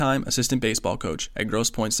longtime assistant baseball coach at Grosse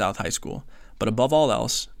Pointe South High School. But above all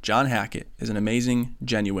else, John Hackett is an amazing,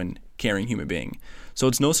 genuine, caring human being. So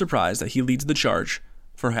it's no surprise that he leads the charge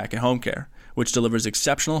for Hackett Home Care, which delivers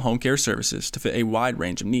exceptional home care services to fit a wide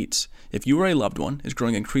range of needs. If you or a loved one is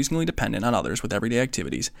growing increasingly dependent on others with everyday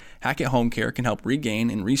activities, Hackett Home Care can help regain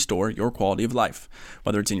and restore your quality of life.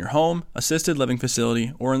 Whether it's in your home, assisted living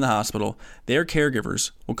facility, or in the hospital, their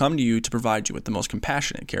caregivers will come to you to provide you with the most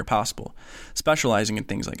compassionate care possible. Specializing in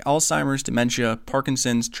things like Alzheimer's, dementia,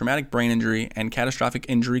 Parkinson's, traumatic brain injury, and catastrophic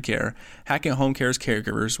injury care, Hackett Home Care's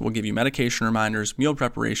caregivers will give you medication reminders, meal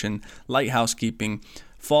preparation, light housekeeping,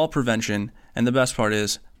 fall prevention, and the best part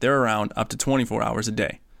is they're around up to 24 hours a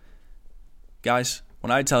day. Guys,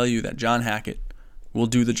 when I tell you that John Hackett will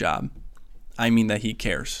do the job, I mean that he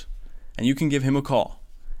cares. And you can give him a call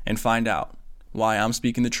and find out why I'm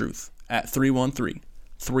speaking the truth at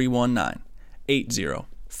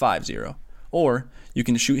 313-319-8050. Or you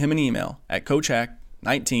can shoot him an email at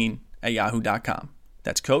coachhack19@yahoo.com.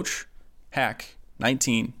 That's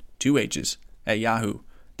coachhack19, 2 H's,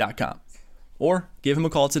 @yahoo.com. Or give him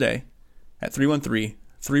a call today at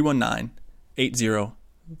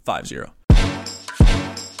 313-319-8050.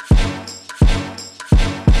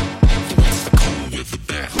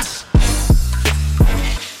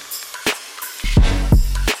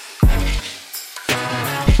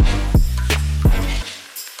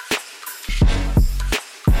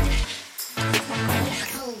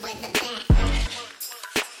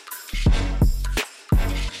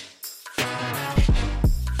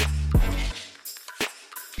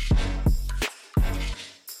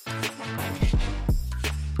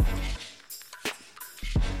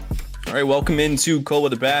 All right, welcome into Cole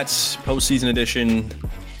with the Bats, postseason edition.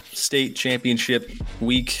 State championship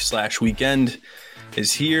week/weekend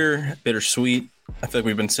is here. Bittersweet. I feel like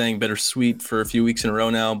we've been saying bittersweet for a few weeks in a row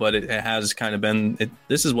now, but it has kind of been.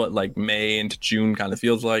 This is what like May into June kind of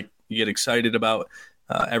feels like. You get excited about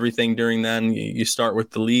everything during then. You start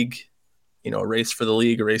with the league, a race for the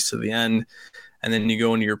league, a race to the end, and then you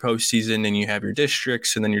go into your postseason and you have your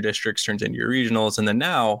districts, and then your districts turns into your regionals, and then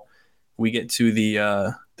now we get to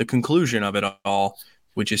the conclusion of it all,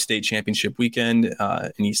 which is state championship weekend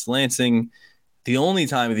in East Lansing. The only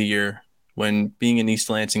time of the year when being in East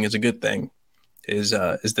Lansing is a good thing is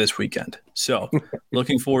this weekend. So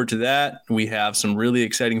looking forward to that. We have some really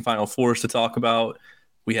exciting Final Fours to talk about.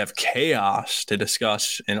 We have chaos to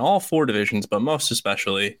discuss in all 4 divisions, but most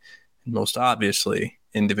especially and most obviously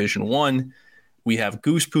in Division 1. We have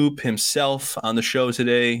Goosepoop himself on the show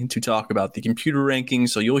today to talk about the computer rankings.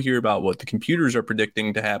 So you'll hear about what the computers are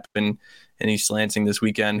predicting to happen in East Lansing this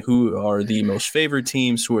weekend, who are the most favored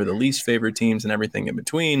teams, who are the least favored teams, and everything in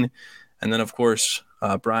between. And then, of course,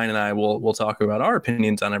 Brian and I will talk about our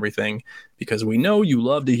opinions on everything, because we know you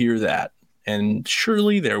love to hear that. And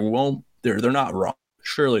surely they're not wrong.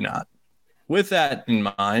 Surely not. With that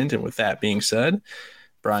in mind, and with that being said,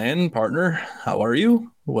 Brian, partner, how are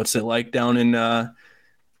you? What's it like down in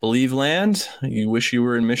Believe Land? You wish you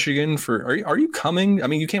were in Michigan for. Are you coming? I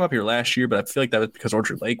mean, you came up here last year, but I feel like that was because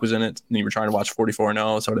Orchard Lake was in it, and you were trying to watch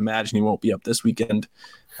 44-0. So I would imagine you won't be up this weekend.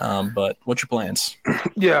 But what's your plans?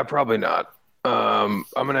 Yeah, probably not. I'm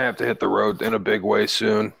gonna have to hit the road in a big way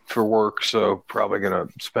soon for work, so probably gonna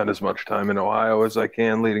spend as much time in Ohio as I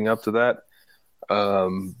can leading up to that.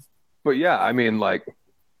 But yeah, I mean,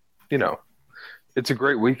 it's a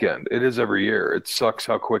great weekend. It is every year. It sucks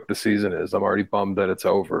how quick the season is. I'm already bummed that it's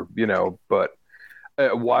over, but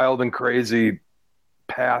a wild and crazy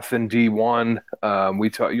path in D1.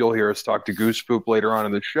 You'll hear us talk to Goosepoop later on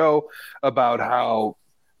in the show about how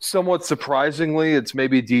somewhat surprisingly it's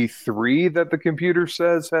maybe D3 that the computer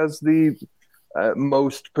says has the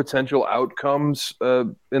most potential outcomes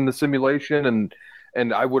in the simulation.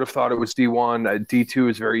 And I would have thought it was D1. D2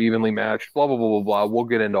 is very evenly matched, blah, blah, blah, blah, blah. We'll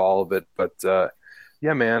get into all of it. But,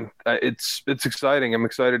 yeah, man, it's exciting. I'm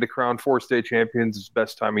excited to crown 4 state champions. It's the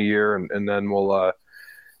best time of year. And then we'll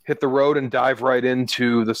hit the road and dive right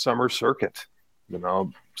into the summer circuit.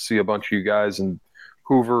 I'll see a bunch of you guys in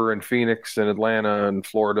Hoover and Phoenix and Atlanta and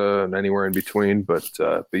Florida and anywhere in between. But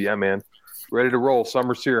yeah, man, ready to roll.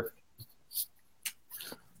 Summer's here.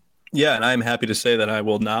 Yeah, and I'm happy to say that I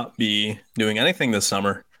will not be doing anything this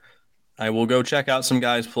summer. I will go check out some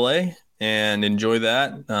guys play and enjoy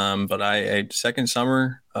that. But a second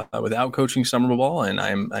summer without coaching summer ball, and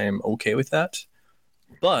I am okay with that.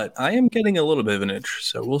 But I am getting a little bit of an itch,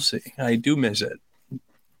 so we'll see. I do miss it.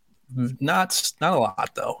 Not a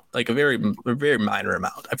lot though, like a very minor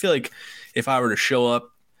amount. I feel like if I were to show up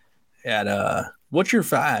at what's your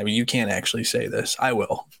I mean, you can't actually say this. I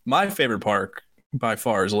will. My favorite park by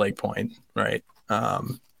far is Lake Point, right?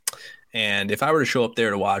 And if I were to show up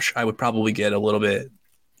there to watch, I would probably get a little bit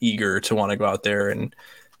eager to want to go out there and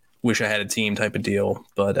wish I had a team type of deal.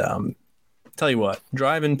 But tell you what,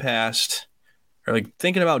 driving past or like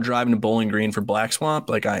thinking about driving to Bowling Green for Black Swamp,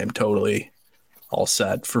 like I am totally all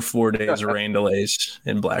set for 4 days of rain delays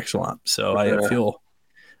in Black Swamp. So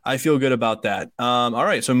I feel good about that. All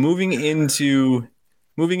right, so moving into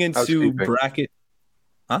bracket,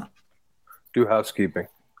 huh? Do housekeeping.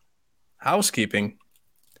 Housekeeping.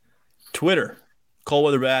 Twitter, Cold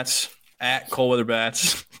Weather Bats at Cold Weather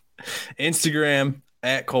Bats. Instagram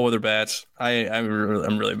at Cold Weather Bats.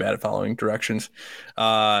 I'm really bad at following directions.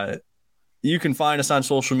 You can find us on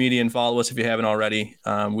social media and follow us if you haven't already.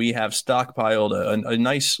 We have stockpiled a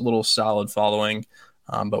nice little solid following,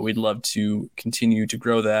 but we'd love to continue to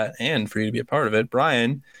grow that and for you to be a part of it.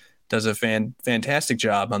 Brian does a fantastic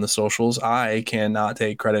job on the socials. I cannot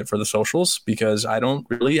take credit for the socials because I don't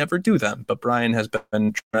really ever do them, but Brian has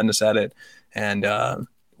been tremendous at it, and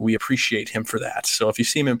we appreciate him for that. So if you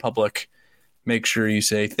see him in public, make sure you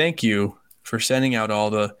say thank you for sending out all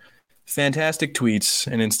the fantastic tweets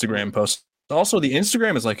and Instagram posts. Also, the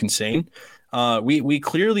Instagram is like insane. We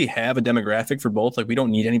clearly have a demographic for both. Like we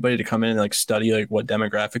don't need anybody to come in and like study like what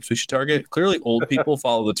demographics we should target. Clearly, old people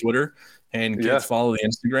follow the Twitter and kids follow the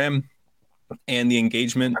Instagram. And the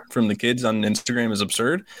engagement from the kids on Instagram is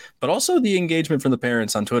absurd, but also the engagement from the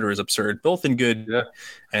parents on Twitter is absurd, both in good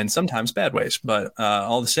and sometimes bad ways, but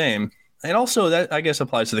all the same. And also that I guess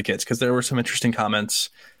applies to the kids because there were some interesting comments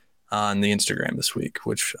on the Instagram this week,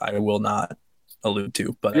 which I will not allude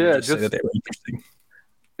to, but I would just say that they were interesting.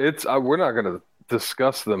 It's we're not going to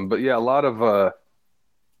discuss them, but yeah, a lot of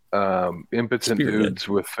impotent dudes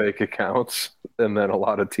with fake accounts, and then a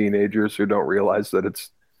lot of teenagers who don't realize that it's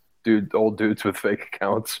old dudes with fake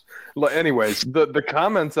accounts. Anyways, the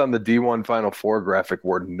comments on the D1 Final Four graphic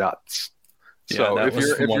were nuts. So if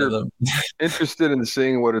you're interested in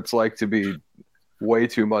seeing what it's like to be way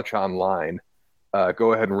too much online,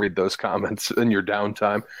 go ahead and read those comments in your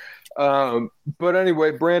downtime. But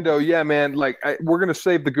anyway, Brando, yeah, man, like we're going to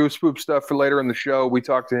save the Goosepoop stuff for later in the show. We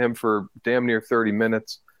talked to him for damn near 30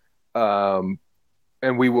 minutes.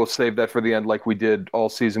 And we will save that for the end like we did all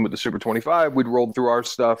season with the Super 25. We'd rolled through our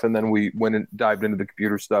stuff, and then we went and dived into the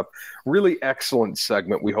computer stuff. Really excellent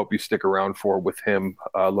segment. We hope you stick around for with him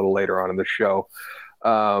a little later on in the show.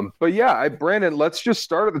 But yeah, Brandon, let's just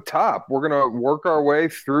start at the top. We're going to work our way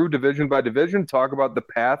through division by division, talk about the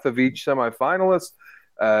path of each semifinalist,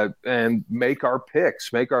 and make our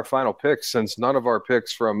final picks, since none of our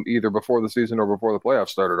picks from either before the season or before the playoffs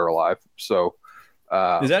started are live. So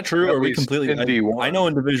is that true? Or are we completely? I know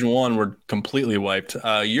in Division 1 we're completely wiped.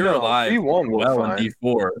 You're alive. D1 we're fine. In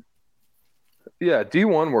D4. Yeah,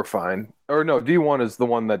 D1 we're fine. Or no, D1 is the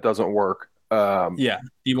one that doesn't work. Yeah,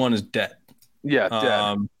 D1 is dead. Yeah,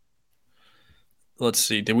 dead. Let's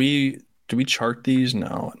see. Did we chart these?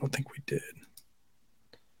 No, I don't think we did.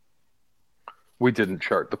 We didn't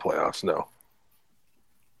chart the playoffs. No.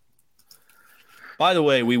 By the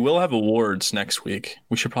way, we will have awards next week.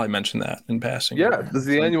 We should probably mention that in passing. Yeah,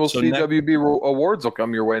 the annual CWB awards will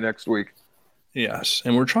come your way next week. Yes,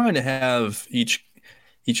 and we're trying to have each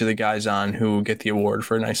of the guys on who get the award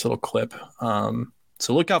for a nice little clip.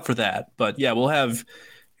 So look out for that. But yeah, we'll have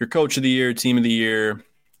your coach of the year, team of the year,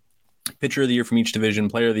 pitcher of the year from each division,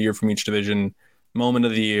 player of the year from each division, moment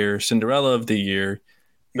of the year, Cinderella of the year,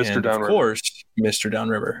 Mr. Downriver. Of course, Mr.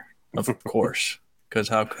 Downriver. Of course, because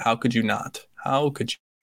how could you not? How could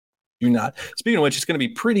you not? Speaking of which, it's going to be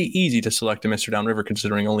pretty easy to select a Mr. Downriver,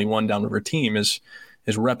 considering only one Downriver team is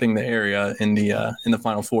repping the area in the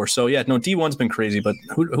Final Four. So yeah, no, D1's been crazy, but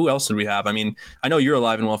who else did we have? I mean, I know you're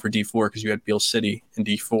alive and well for D4 because you had Beale City in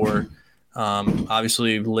D4.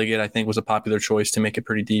 Obviously, Liggett I think was a popular choice to make it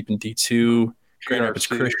pretty deep in D2. Grand Rapids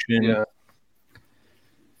Christian. Yeah.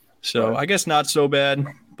 So I guess not so bad,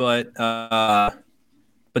 but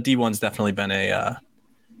D1's definitely been a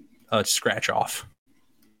scratch off.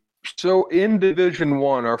 So in Division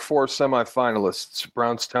 1, our 4 semifinalists,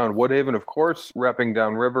 Brownstown Woodhaven, of course, repping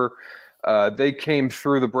Downriver. They came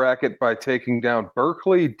through the bracket by taking down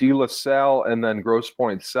Berkeley, De La Salle, and then Grosse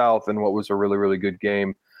Pointe South in what was a really, really good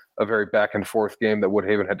game, a very back-and-forth game that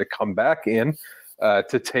Woodhaven had to come back in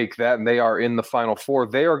to take that, and they are in the Final Four.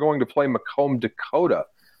 They are going to play Macomb, Dakota,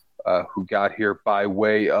 who got here by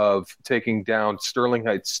way of taking down Sterling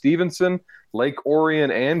Heights Stevenson, Lake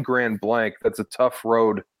Orion, and Grand Blanc. That's a tough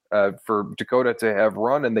road for Dakota to have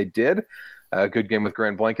run, and they did. A good game with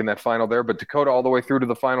Grand Blanc in that final there, but Dakota all the way through to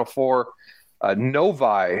the Final Four.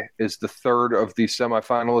 Novi is the third of the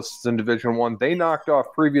semifinalists in Division 1. They knocked off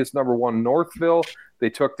previous number 1 Northville. They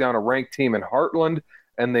took down a ranked team in Heartland.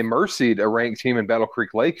 and they mercied a ranked team in Battle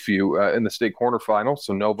Creek Lakeview in the state quarterfinal.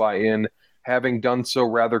 So Novi in, having done so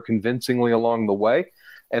rather convincingly along the way.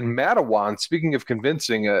 And Matawan, speaking of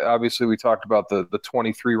convincing, obviously we talked about the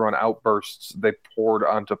 23-run outbursts they poured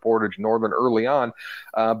onto Portage Northern early on,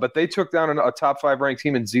 but they took down a top 5 ranked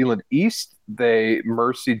team in Zeeland East. They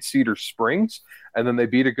mercied Cedar Springs, and then they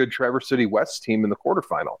beat a good Traverse City West team in the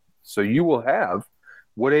quarterfinal. So you will have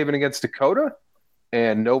Woodhaven against Dakota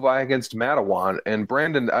and Novi against Matawan. And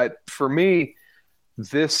Brandon, for me,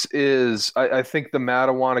 this is, I think the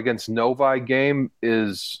Matawan against Novi game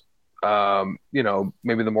is –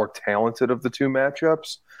 maybe the more talented of the two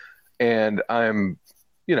matchups. And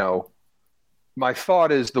my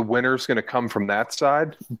thought is the winner's going to come from that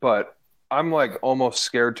side, but I'm like almost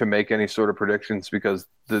scared to make any sort of predictions because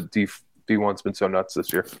the D1's been so nuts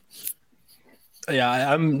this year.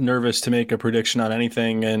 Yeah, I'm nervous to make a prediction on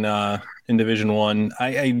anything in Division One.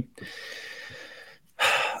 I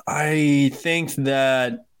think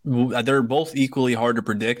that they're both equally hard to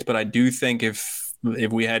predict, but I do think if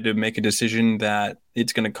we had to make a decision that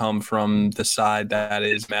it's going to come from the side that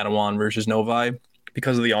is Matawan versus Novi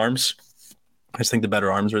because of the arms. I just think the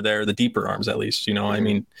better arms are there, the deeper arms at least. I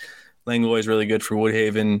mean, Langlois is really good for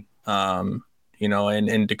Woodhaven,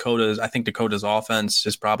 and Dakota's. I think Dakota's offense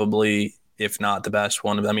is probably, if not the best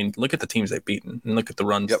one. I mean, look at the teams they've beaten and look at the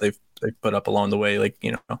runs they've put up along the way. Like,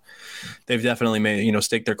 they've definitely made,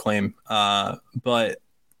 staked their claim. But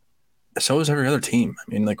so is every other team.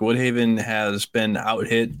 I mean, like Woodhaven has been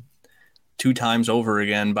out-hit 2 times over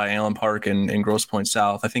again by Allen Park and Grosse Pointe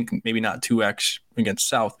South. I think maybe not 2x against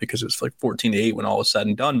South because it was like 14-8 when all was said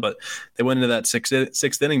and done, but they went into that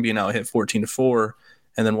sixth inning being out-hit 14-4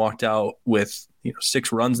 and then walked out with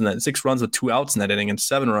 6 runs with 2 outs in that inning and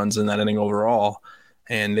 7 runs in that inning overall.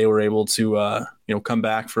 And they were able to come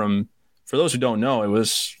back from, for those who don't know, it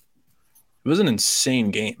was an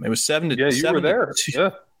insane game. It was 7-2. Yeah, you were there.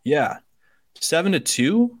 Yeah.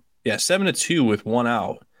 7-2. Yeah, 7-2 with 1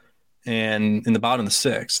 out. And in the bottom of the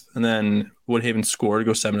 6th. And then Woodhaven scored to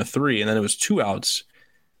go 7-3. And then it was 2 outs,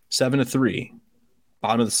 7-3,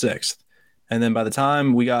 bottom of the 6th. And then by the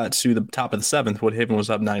time we got to the top of the 7th, Woodhaven was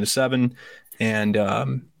up 9-7.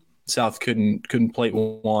 And South couldn't plate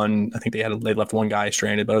one. I think they left one guy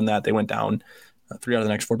stranded. But other than that, they went down. 3 out of the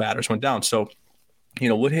next 4 batters went down. So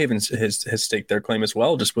Woodhaven has staked their claim as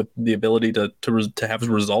well, just with the ability to have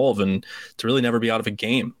resolve and to really never be out of a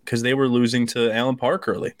game because they were losing to Allen Park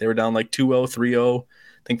early. They were down like 2-0, 3-0. I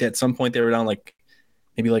think that at some point they were down like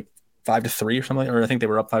maybe like 5-3 or something, or I think they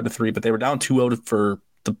were up 5-3, but they were down 2-0 for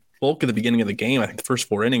the bulk of the beginning of the game. I think the first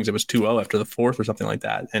 4 innings it was 2-0 after the 4th or something like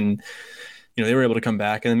that, and they were able to come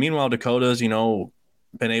back. And then meanwhile, Dakota's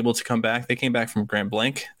been able to come back. They came back from Grand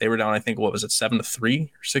Blanc. They were down, I think, 7-3 or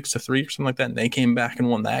 6-3 or something like that. And they came back and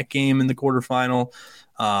won that game in the quarterfinal.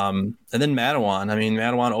 And then Matawan. I mean,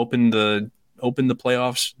 Matawan opened the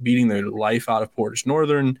playoffs, beating the life out of Portage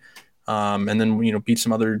Northern. And then, beat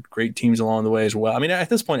some other great teams along the way as well. I mean, at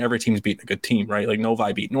this point, every team's beaten a good team, right? Like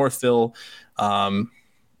Novi beat Northville.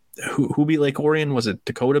 Who beat Lake Orion? Was it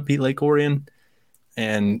Dakota beat Lake Orion?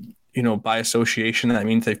 And by association, that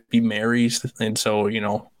means they beat Mary's. And so,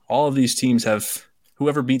 all of these teams have,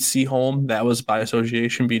 whoever beat Seaholm, that was by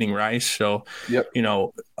association beating Rice. So,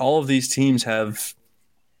 all of these teams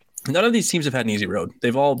none of these teams have had an easy road.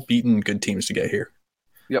 They've all beaten good teams to get here.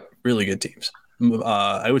 Yep. Really good teams.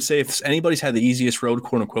 I would say if anybody's had the easiest road,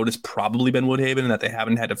 quote unquote, it's probably been Woodhaven, and that they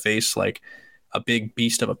haven't had to face like a big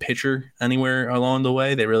beast of a pitcher anywhere along the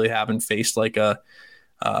way. They really haven't faced like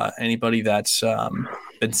anybody that's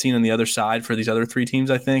been seen on the other side for these other 3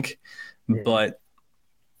 teams, I think. Mm-hmm. But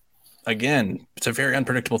again, it's a very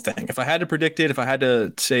unpredictable thing. If I had to predict it, if I had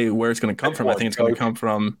to say where it's going to come from, I think it's going to come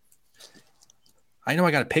from. I know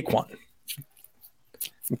I got to pick one.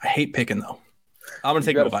 I hate picking though. I'm going to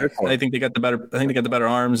take Novi. I think they got the better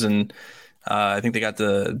arms, and I think they got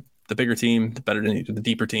the bigger team, the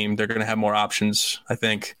deeper team. They're going to have more options, I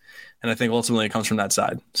think. And I think ultimately it comes from that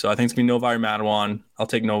side. So I think it's going to be Novi or Matawan. I'll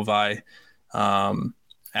take Novi.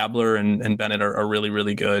 Abler and Bennett are really,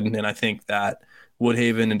 really good. And I think that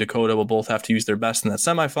Woodhaven and Dakota will both have to use their best in that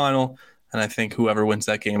semifinal. And I think whoever wins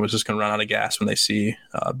that game is just going to run out of gas when they see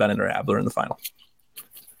Bennett or Abler in the final.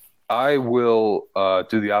 I will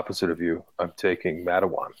do the opposite of you. I'm taking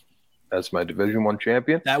Matawan as my Division I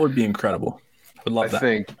champion. That would be incredible. I would love that.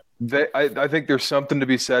 I think there's something to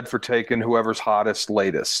be said for taking whoever's hottest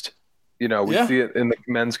latest. We see it in the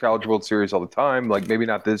Men's College World Series all the time. Like maybe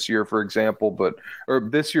not this year, for example, or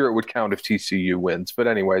this year it would count if TCU wins. But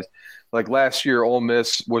anyways, like last year, Ole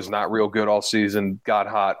Miss was not real good all season, got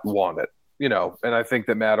hot, won it. and I think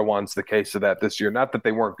that Madawan's the case of that this year. Not that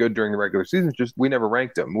they weren't good during the regular season, just we never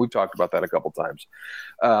ranked them. We've talked about that a couple times.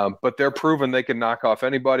 But they're proven they can knock off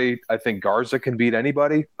anybody. I think Garza can beat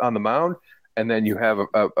anybody on the mound. And then you have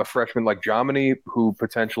a freshman like Jomini who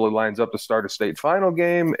potentially lines up to start a state final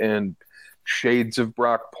game, and shades of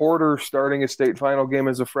Brock Porter starting a state final game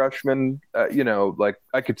as a freshman. Like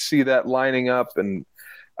I could see that lining up, and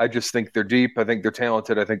I just think they're deep. I think they're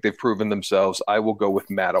talented. I think they've proven themselves. I will go with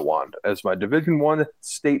Matawan as my Division I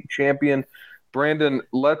state champion. Brandon,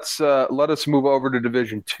 let us move over to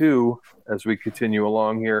Division II as we continue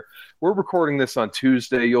along here. We're recording this on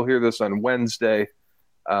Tuesday. You'll hear this on Wednesday.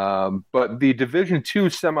 But the Division II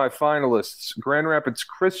semifinalists, Grand Rapids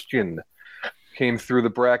Christian, came through the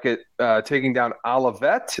bracket, taking down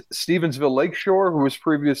Olivet, Stevensville Lakeshore, who was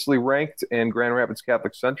previously ranked, and Grand Rapids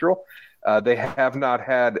Catholic Central. They have not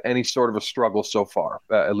had any sort of a struggle so far,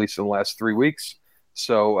 at least in the last 3 weeks.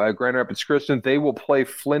 So Grand Rapids Christian, they will play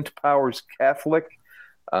Flint Powers Catholic.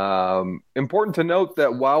 Important to note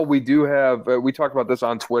that while we do have, we talked about this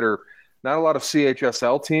on Twitter, not a lot of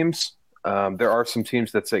CHSL teams. There are some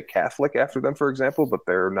teams that say Catholic after them, for example, but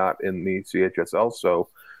they're not in the CHSL. So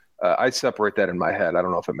I separate that in my head. I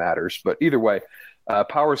don't know if it matters. But either way,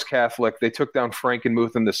 Powers Catholic, they took down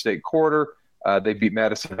Frankenmuth in the state quarter. They beat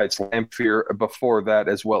Madison Heights Lamphere before that,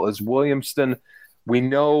 as well as Williamston. We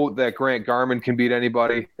know that Grant Garmin can beat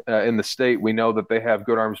anybody in the state. We know that they have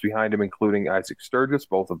good arms behind him, including Isaac Sturgis.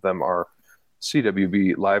 Both of them are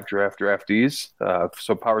CWB live draft draftees.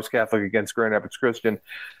 So Powers Catholic against Grand Rapids Christian.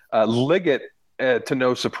 Liggett, to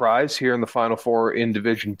no surprise, here in the Final Four in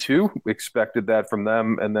Division II. We expected that from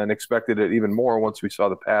them, and then expected it even more once we saw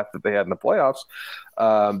the path that they had in the playoffs.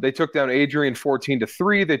 They took down Adrian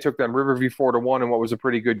 14-3. They took down Riverview 4-1 in what was a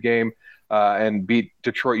pretty good game, and beat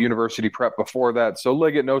Detroit University Prep before that. So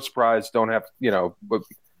Liggett, no surprise, don't have, but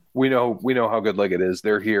we know how good Liggett is.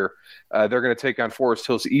 They're here. They're going to take on Forest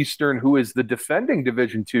Hills Eastern, who is the defending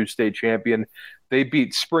Division II state champion. They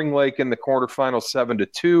beat Spring Lake in the quarterfinal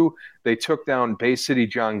 7-2. They took down Bay City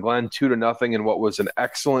John Glenn 2-0 in what was an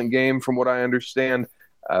excellent game, from what I understand.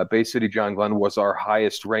 Bay City John Glenn was our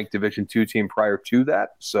highest ranked Division II team prior to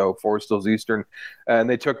that. So Forest Hills Eastern, and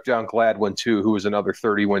they took down Gladwin too, who was another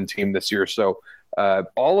 30-win team this year. So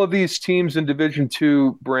all of these teams in Division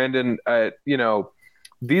II, Brandon,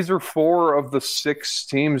 these are 4 of the 6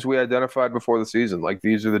 teams we identified before the season. Like,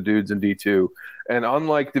 these are the dudes in D2. And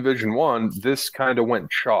unlike Division I, this kind of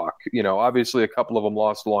went chalk. Obviously a couple of them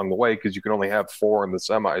lost along the way because you can only have 4 in the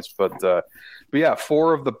semis. But yeah,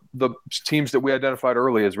 4 of the teams that we identified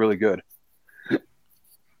early is really good.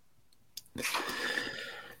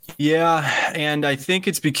 Yeah, and I think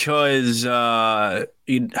it's because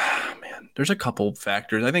there's a couple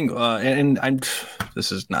factors. I think,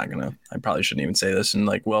 this is not gonna. I probably shouldn't even say this and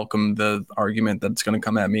welcome the argument that's gonna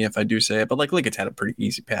come at me if I do say it. But Liggett's had a pretty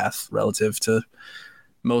easy path relative to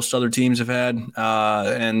most other teams have had,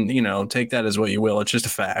 and take that as what you will. It's just a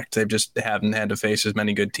fact. They just haven't had to face as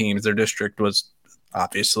many good teams. Their district was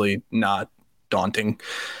obviously not daunting,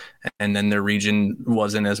 and then their region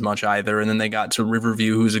wasn't as much either. And then they got to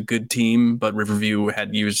Riverview, who's a good team, but Riverview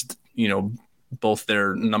had used both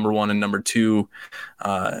their number 1 and number 2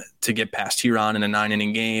 to get past Huron in a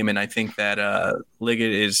 9-inning game. And I think that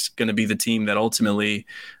Liggett is going to be the team that ultimately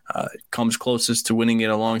comes closest to winning it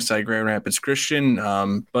alongside Grand Rapids Christian.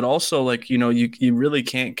 But also, you really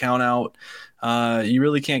can't count out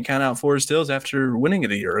Forest Hills after winning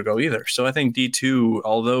it a year ago either. So I think D2,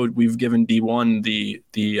 although we've given D1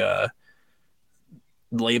 the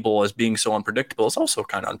label as being so unpredictable, it's also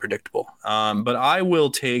kind of unpredictable. But I will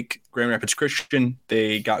take Grand Rapids Christian.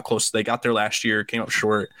 They got close. They got there last year, came up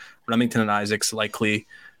short. Remington and Isaacs likely,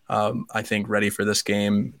 I think, ready for this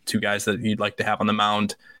game. 2 guys that you'd like to have on the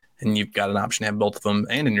mound, and you've got an option to have both of them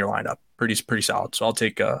and in your lineup. Pretty solid. So I'll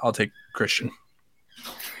take Christian.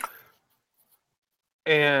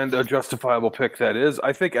 And a justifiable pick that is.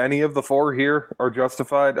 I think any of the 4 here are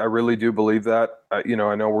justified. I really do believe that. I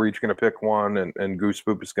know we're each going to pick one, and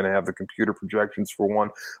Goosepoop is going to have the computer projections for one,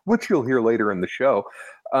 which you'll hear later in the show.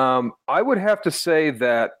 I would have to say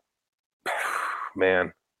that,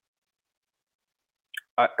 man,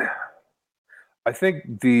 I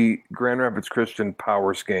think the Grand Rapids Christian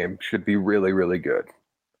Powers game should be really, really good.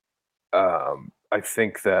 I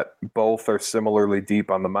think that both are similarly deep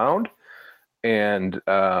on the mound, and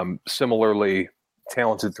similarly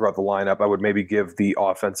talented throughout the lineup. I would maybe give the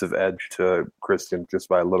offensive edge to Christian just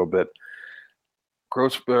by a little bit.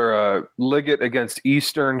 Liggett against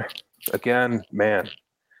Eastern, again, man,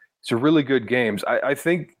 it's a really good games. I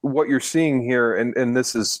think what you're seeing here, and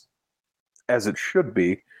this is as it should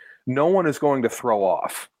be, no one is going to throw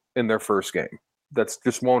off. in their first game. That's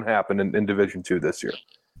just won't happen in Division II this year.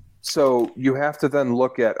 So you have to then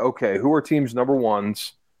look at, okay, who are teams number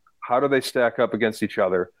ones? How do they stack up against each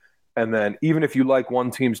other? And then even if you like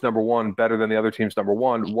one team's number one better than the other team's number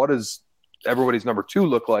one, what does everybody's number two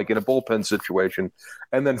look like in a bullpen situation?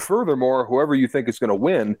 And then furthermore, whoever you think is going to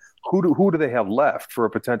win, who do they have left for a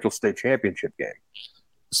potential state championship game?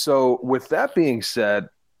 So with that being said,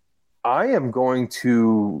 I am going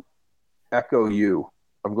to echo you.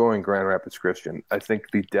 I'm going Grand Rapids Christian. I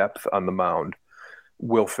think the depth on the mound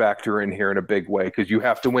will factor in here in a big way because you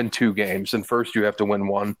have to win 2 games, and first you have to win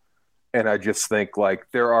 1. And I just think like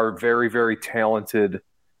there are very, very talented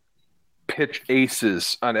pitch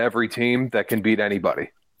aces on every team that can beat anybody.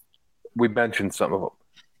 We mentioned some of them.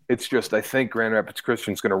 It's just I think Grand Rapids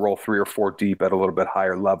Christian is going to roll 3 or 4 deep at a little bit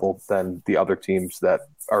higher level than the other teams that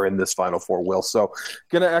are in this Final Four will. So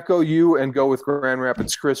going to echo you and go with Grand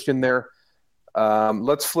Rapids Christian there.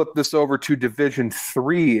 Let's flip this over to Division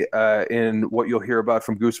III. In what you'll hear about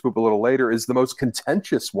from Goosepoop a little later is the most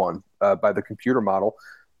contentious one by the computer model.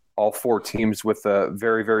 All 4 teams with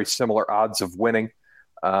very, very similar odds of winning.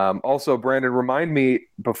 Also, Brandon, remind me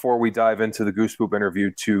before we dive into the Goosepoop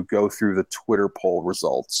interview to go through the Twitter poll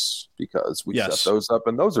results because we set those up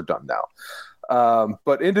and those are done now.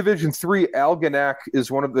 But in Division III, Algonac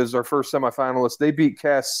is our first semifinalist. They beat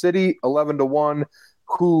Cass City 11-1.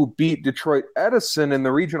 Who beat Detroit Edison in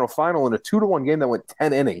the regional final in a 2-1 game that went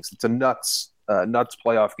 10 innings. It's a nuts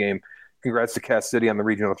playoff game. Congrats to Cass City on the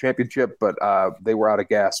regional championship, but they were out of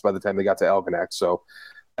gas by the time they got to Algonac. So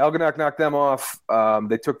Algonac knocked them off.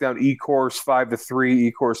 They took down E-Course 5-3.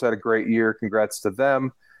 E-Course had a great year. Congrats to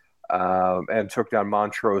them. And took down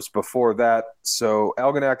Montrose before that. So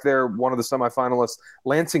Algonac there, one of the semifinalists.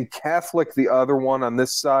 Lansing Catholic, the other one on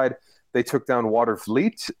this side. They took down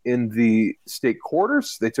Watervliet in the state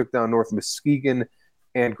quarters. They took down North Muskegon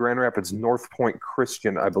and Grand Rapids North Point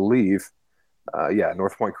Christian, I believe.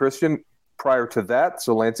 North Point Christian prior to that.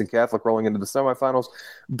 So Lansing Catholic rolling into the semifinals.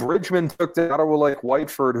 Bridgman took down Ottawa Lake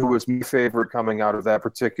Whiteford, who was my favorite coming out of that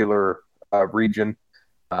particular region,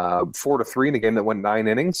 4-3 in a game that went 9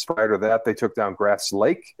 innings. Prior to that, they took down Grass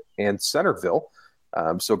Lake and Centerville.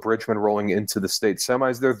 So Bridgman rolling into the state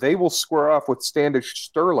semis there. They will square off with Standish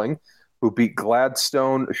Sterling, who beat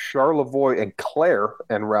Gladstone, Charlevoix, and Clare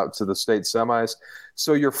en route to the state semis.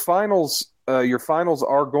 So your finals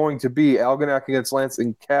are going to be Algonac against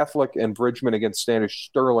Lansing Catholic and Bridgman against Standish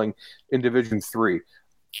Sterling in Division III.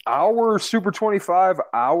 Our Super 25,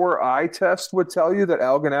 our eye test would tell you that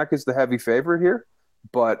Algonac is the heavy favorite here.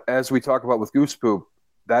 But as we talk about with Goosepoop,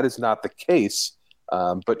 that is not the case.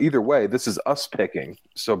 But either way, this is us picking.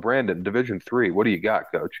 So, Brandon, Division III, what do you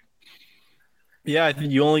got, Coach? Yeah, I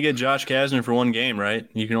think you only get Josh Kasner for 1 game, right?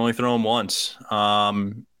 You can only throw him once,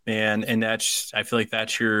 and that's I feel like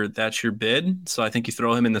that's your bid. So I think you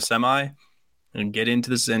throw him in the semi and get into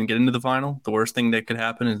the final. The worst thing that could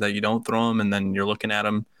happen is that you don't throw him, and then you're looking at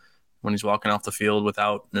him when he's walking off the field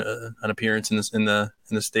without an appearance in the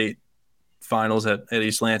state finals at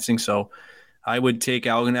East Lansing. So I would take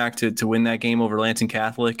Algonac to win that game over Lansing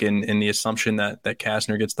Catholic, and in the assumption that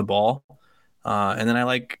Kasner gets the ball. And then I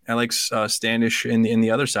like Standish in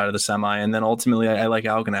the other side of the semi, and then ultimately I like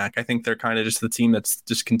Algonac. I think they're kind of just the team that's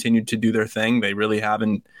just continued to do their thing. They really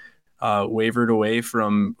haven't wavered away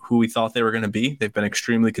from who we thought they were going to be. They've been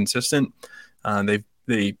extremely consistent.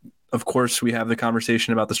 They of course we have the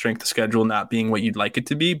conversation about the strength of schedule not being what you'd like it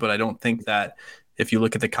to be, but I don't think that if you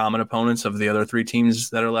look at the common opponents of the other 3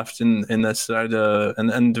 teams that are left in this side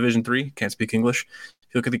and Division III, can't speak English.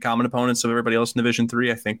 If you look at the common opponents of everybody else in Division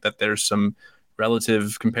III, I think that there's some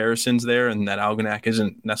relative comparisons there, and that Algonac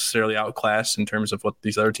isn't necessarily outclassed in terms of what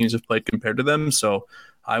these other teams have played compared to them. So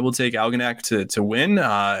I will take Algonac to win.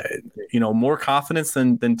 More confidence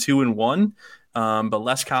than 2-1, but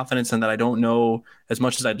less confidence in that I don't know as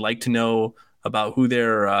much as I'd like to know about who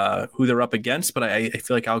they're up against. But I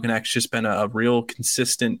feel like Algonac's just been a real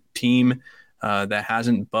consistent team that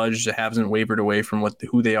hasn't budged, that hasn't wavered away from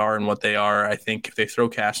who they are and what they are. I think if they throw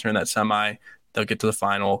Kasner in that semi, they'll get to the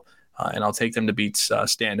final, and I'll take them to beat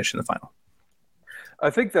Standish in the final.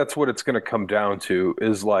 I think that's what it's going to come down to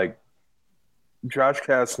is like Josh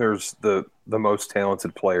Kastner's the most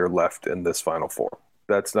talented player left in this Final Four.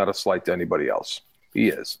 That's not a slight to anybody else. He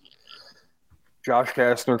is. Josh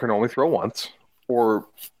Kastner can only throw once, or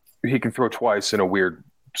he can throw twice in a weird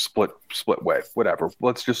split way. Whatever.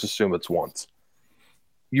 Let's just assume it's once.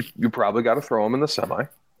 You probably got to throw him in the semi.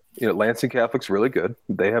 Lansing Catholic's really good.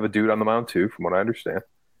 They have a dude on the mound too, from what I understand.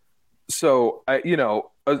 So,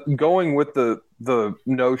 going with the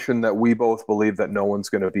notion that we both believe that no one's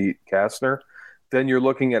going to beat Kastner, then you're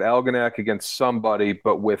looking at Algonac against somebody,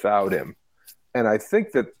 but without him. And I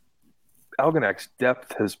think that Algonac's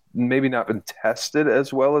depth has maybe not been tested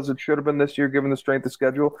as well as it should have been this year, given the strength of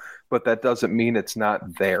schedule, but that doesn't mean it's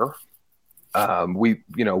not there. We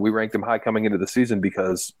ranked them high coming into the season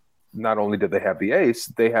because not only did they have the ace,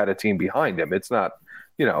 they had a team behind him. It's not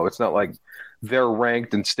like they're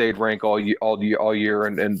ranked and stayed ranked all year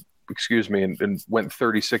and went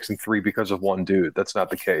 36-3 because of one dude. That's not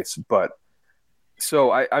the case. But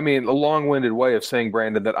so I mean, a long-winded way of saying,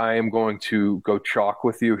 Brandon, that I am going to go chalk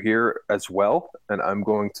with you here as well, and I'm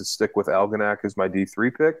going to stick with Algonac as my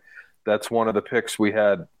D3 pick. That's one of the picks we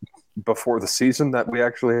had before the season that we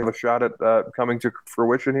actually have a shot at coming to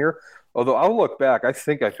fruition here. Although I'll look back, I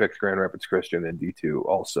think I picked Grand Rapids Christian in D2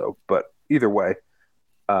 also. But either way,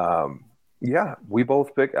 we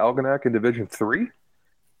both pick Algonac in Division 3.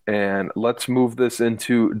 And let's move this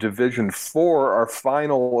into Division 4, our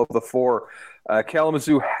final of the four.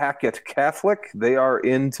 Kalamazoo Hackett Catholic. They are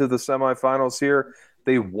into the semifinals here.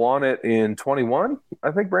 They won it in 21,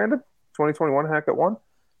 I think, Brandon. 2021 Hackett won.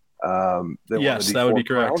 Yes, that would be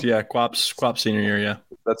correct. Round. Yeah, Quap senior year, yeah.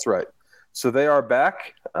 That's right. So they are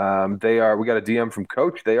back. We got a DM from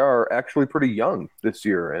Coach. They are actually pretty young this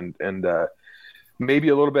year and maybe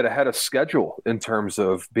a little bit ahead of schedule in terms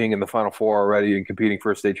of being in the Final Four already and competing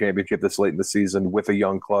for a state championship this late in the season with a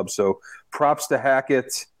young club. So props to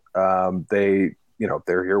Hackett. They're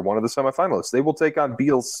here, one of the semifinalists. They will take on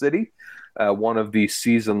Beale City, one of the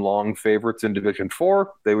season-long favorites in Division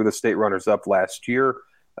 4. They were the state runners-up last year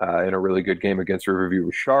in a really good game against Riverview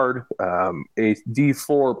Richard, a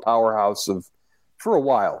D4 powerhouse for a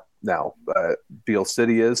while now. Beale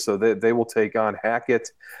City is, so they will take on Hackett.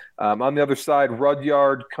 On the other side,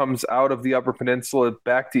 Rudyard comes out of the Upper Peninsula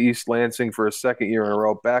back to East Lansing for a second year in a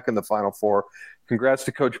row, back in the Final Four. Congrats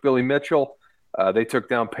to Coach Billy Mitchell. They took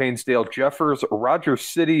down Painesdale Jeffers, Rogers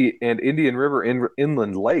City, and Indian River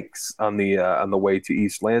Inland Lakes on the way to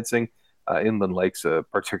East Lansing. Inland Lakes, a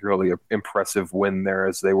particularly impressive win there,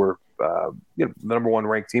 as they were the number one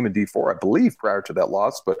ranked team in D4, I believe, prior to that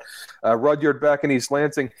loss. But Rudyard back in East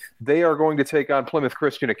Lansing, they are going to take on Plymouth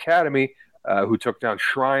Christian Academy, who took down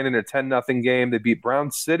Shrine in a 10-0 game. They beat Brown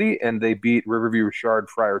City, and they beat Riverview Richard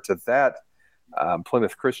prior to that.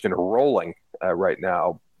 Plymouth Christian are rolling right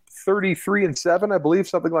now, 33-7, I believe,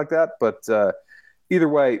 something like that. But either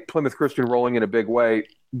way, Plymouth Christian rolling in a big way.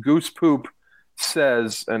 Goosepoop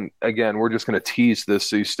says, and again, we're just going to tease this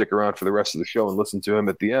so you stick around for the rest of the show and listen to him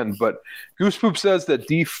at the end. But Goosepoop says that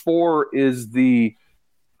D4 is the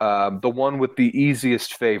one with the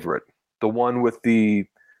easiest favorite, the one with the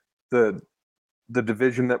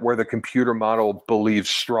division where the computer model believes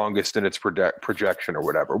strongest in its projection or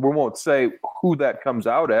whatever. We won't say who that comes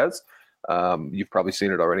out as. You've probably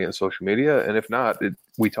seen it already on social media, and if not,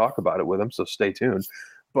 we talk about it with them, so stay tuned.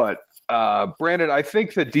 But Brandon, I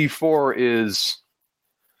think that D4 is,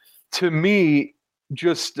 to me,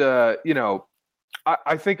 just I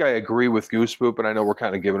think I agree with Goosepoop, and I know we're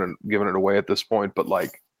kind of giving it away at this point, but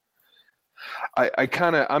like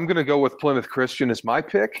I'm going to go with Plymouth Christian as my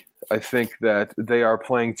pick. I think that they are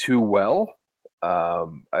playing too well.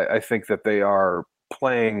 I think that they are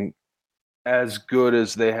playing as good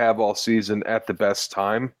as they have all season at the best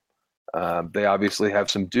time. They obviously have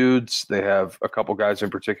some dudes. They have a couple guys in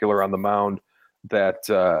particular on the mound that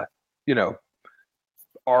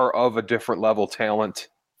are of a different level talent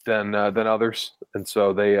than others, and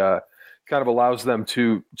so they kind of allows them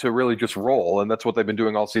to really just roll, and that's what they've been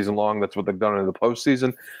doing all season long. That's what they've done in the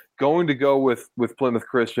postseason. Going to go with Plymouth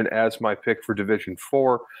Christian as my pick for Division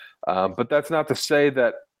 4, but that's not to say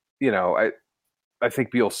that I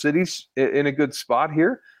think Beale City's in a good spot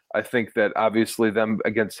here. I think that obviously them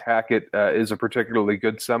against Hackett is a particularly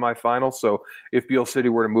good semifinal. So if Beale City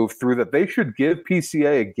were to move through that, they should give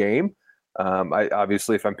PCA a game.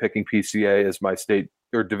 Obviously, if I'm picking PCA as my state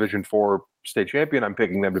or Division 4 state champion, I'm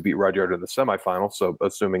picking them to beat Rudyard in the semifinal. So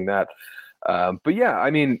assuming that, but yeah,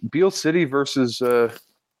 I mean, Beale City versus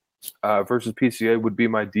PCA would be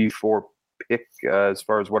my D4 pick as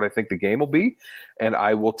far as what I think the game will be, and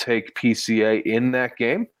I will take PCA in that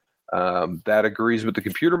game. That agrees with the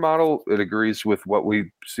computer model. It agrees with what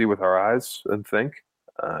we see with our eyes and think.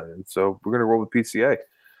 And so we're going to roll with PCA.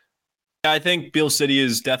 I think Beale City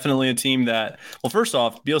is definitely a team that, well, first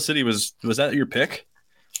off, Beale City was that your pick?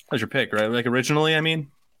 That was your pick, right? Like originally, I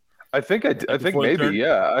mean? I think maybe,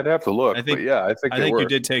 yeah. I'd have to look. I think you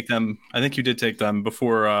did take them. I think you did take them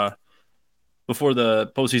before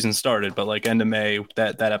the postseason started, but like end of May,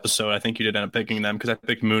 that episode, I think you did end up picking them because I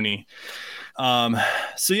picked Mooney.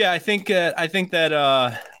 So yeah, I think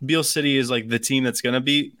that Beale City is like the team that's going to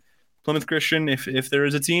beat Plymouth Christian if there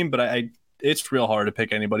is a team, but I it's real hard to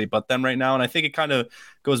pick anybody but them right now. And I think it kind of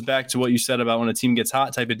goes back to what you said about when a team gets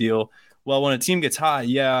hot type of deal. Well, when a team gets hot,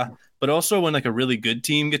 yeah, but also when like a really good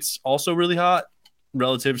team gets also really hot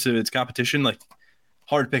relative to its competition, like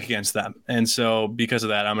hard to pick against them. And so because of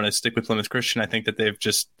that, I'm going to stick with Plymouth Christian. I think that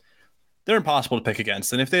they're impossible to pick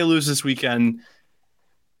against. And if they lose this weekend,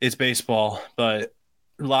 it's baseball, but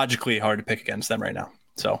logically hard to pick against them right now.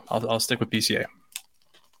 So I'll stick with PCA.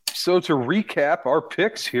 So to recap our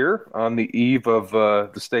picks here on the eve of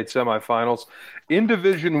the state semifinals, in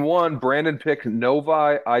Division 1, Brandon picked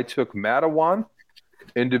Novi. I took Matawan.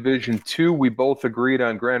 In Division 2, we both agreed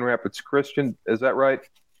on Grand Rapids Christian. Is that right?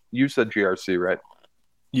 You said GRC, right?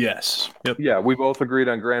 Yes. Yep. Yeah, we both agreed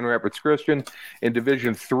on Grand Rapids Christian. In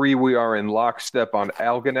Division 3, we are in lockstep on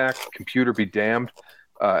Algonac. Computer be damned.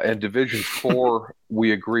 In Division 4,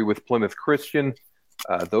 we agree with Plymouth Christian.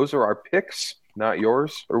 Those are our picks, not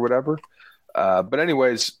yours or whatever. But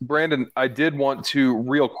anyways, Brandon, I did want to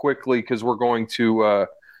real quickly, because we're going to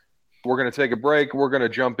take a break. We're going to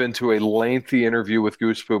jump into a lengthy interview with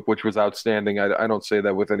Goosepoop, which was outstanding. I don't say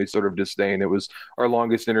that with any sort of disdain. It was our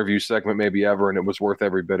longest interview segment maybe ever, and it was worth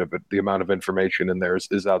every bit of it. The amount of information in there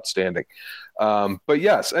is outstanding. But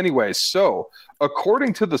yes, anyways, so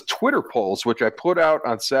according to the Twitter polls, which I put out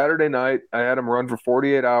on Saturday night, I had them run for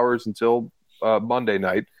 48 hours until Monday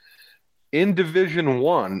night. In Division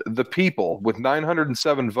 1, the people, with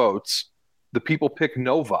 907 votes, the people pick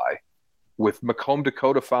Novi, with Macomb,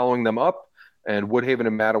 Dakota following them up, and Woodhaven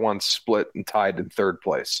and Matawan split and tied in third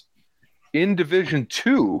place. In Division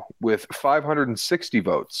 2, with 560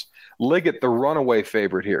 votes, Liggett, the runaway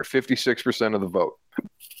favorite here, 56% of the vote,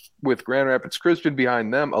 with Grand Rapids Christian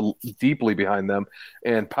behind them, deeply behind them,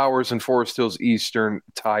 and Powers and Forest Hills Eastern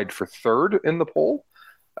tied for third in the poll.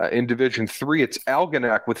 In Division 3, it's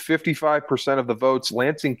Algonac with 55% of the votes,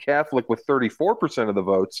 Lansing Catholic with 34% of the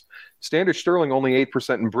votes, Standish Sterling only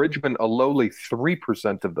 8%, and Bridgman a lowly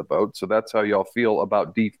 3% of the vote. So that's how y'all feel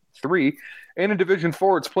about D3. And in Division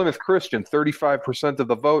 4, it's Plymouth Christian, 35% of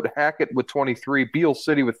the vote, Hackett with 23, Beale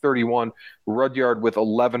City with 31, Rudyard with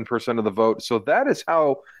 11% of the vote. So that is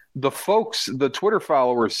how the folks, the Twitter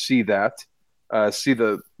followers, see that, see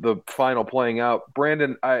the final playing out.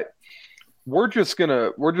 Brandon, we're just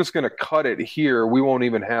gonna cut it here. We won't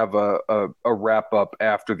even have a wrap up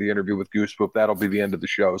after the interview with Goosepoop. That'll be the end of the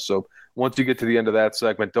show. So once you get to the end of that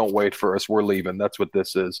segment, don't wait for us. We're leaving. That's what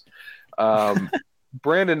this is.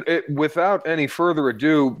 Brandon, without any further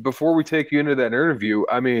ado, before we take you into that interview,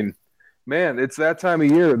 I mean, man, it's that time of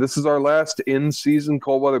year. This is our last in-season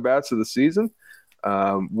cold weather bats of the season.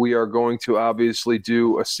 We are going to obviously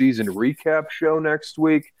do a season recap show next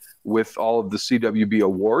week with all of the CWB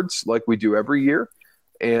awards like we do every year.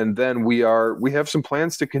 And then we have some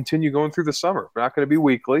plans to continue going through the summer. We're not going to be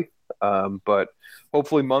weekly, but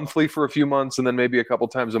hopefully monthly for a few months, and then maybe a couple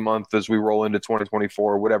times a month as we roll into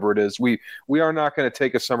 2024, whatever it is. We are not going to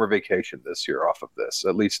take a summer vacation this year off of this,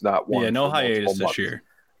 at least not one. Yeah, no hiatus this year.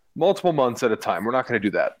 Multiple months at a time. We're not going to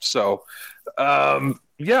do that. So,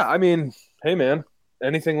 yeah, I mean, hey, man,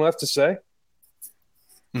 anything left to say?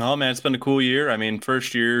 No, man, it's been a cool year. I mean,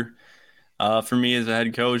 first year for me as a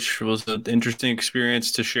head coach was an interesting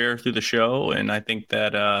experience to share through the show. And I think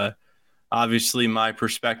that obviously my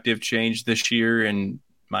perspective changed this year and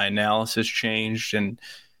my analysis changed, and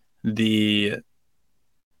the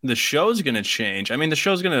show's going to change. I mean, the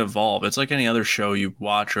show's going to evolve. It's like any other show you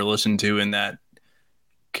watch or listen to, in that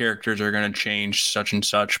characters are going to change such and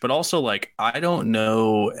such, but also like I don't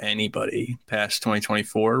know anybody past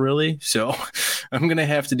 2024 really, so I'm going to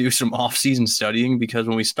have to do some off-season studying, because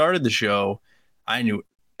when we started the show I knew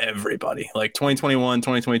everybody, like 2021,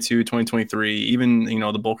 2022, 2023, even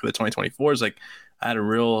the bulk of the 2024 is like I had a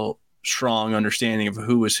real strong understanding of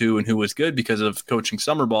who was who and who was good because of coaching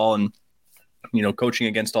summer ball and coaching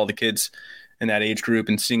against all the kids in that age group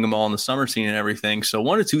and seeing them all in the summer scene and everything. So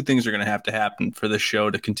one of two things are going to happen for this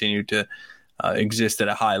show to continue to exist at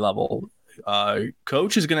a high level.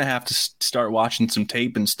 Coach is going to have to start watching some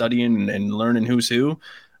tape and studying and learning who's who,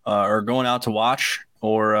 or going out to watch,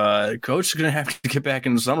 or coach is going to have to get back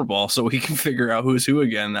into summer ball so he can figure out who's who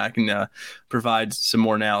again. I can provide some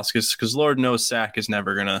more analysis, because Lord knows Sack is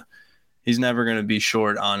never going to be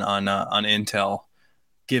short on intel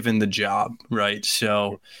given the job. Right.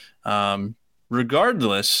 So,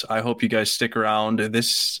 regardless, I hope you guys stick around.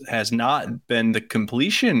 This has not been the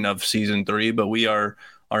completion of season 3, but we are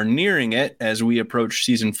nearing it as we approach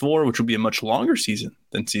season 4, which will be a much longer season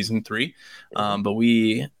than season 3. But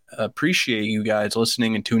we appreciate you guys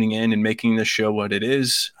listening and tuning in and making this show what it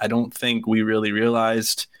is. I don't think we really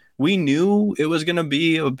realized. We knew it was going to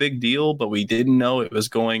be a big deal, but we didn't know it was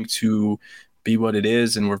going to be what it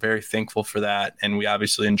is, and we're very thankful for that. And we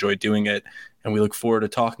obviously enjoy doing it, and we look forward to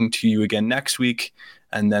talking to you again next week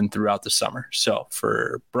and then throughout the summer. So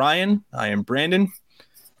for Brian, I am Brandon.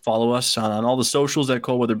 Follow us on all the socials at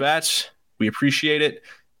Cold Weather Bats. We appreciate it.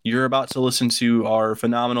 You're about to listen to our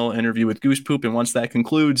phenomenal interview with Goosepoop, and once that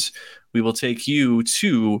concludes, we will take you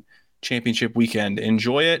to championship weekend.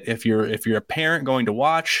 Enjoy it. If you're a parent going to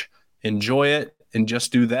watch, enjoy it and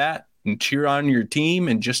just do that and cheer on your team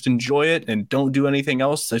and just enjoy it and don't do anything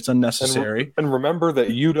else that's unnecessary. And remember that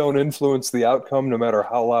you don't influence the outcome no matter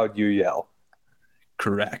how loud you yell.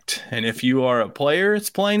 Correct. And if you are a player that's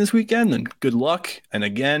playing this weekend, then good luck. And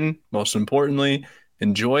again, most importantly,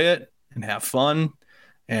 enjoy it and have fun.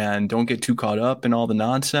 And don't get too caught up in all the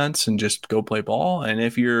nonsense and just go play ball. And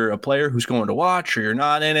if you're a player who's going to watch or you're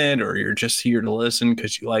not in it or you're just here to listen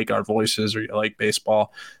because you like our voices or you like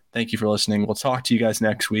baseball, thank you for listening. We'll talk to you guys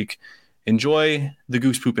next week. Enjoy the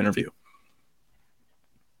Goosepoop interview.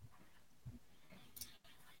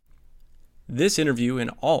 This interview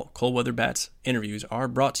and all Cold Weather Bats interviews are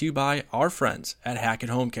brought to you by our friends at Hackett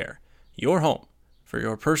Home Care, your home for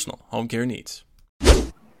your personal home care needs.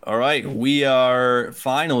 All right, we are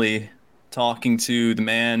finally talking to the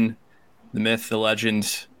man, the myth, the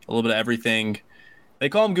legend, a little bit of everything. They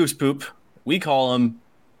call him Goosepoop. We call him,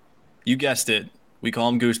 you guessed it, we call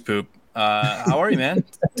him Goosepoop. How are you, man?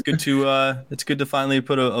 It's good to finally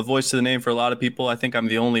put a voice to the name for a lot of people. I think I'm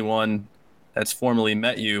the only one that's formally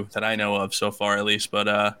met you that I know of so far, at least. But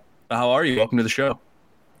how are you? Welcome to the show.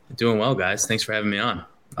 Doing well, guys. Thanks for having me on.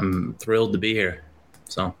 I'm thrilled to be here.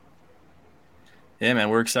 So, yeah, man,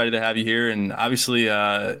 we're excited to have you here. And obviously,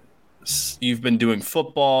 you've been doing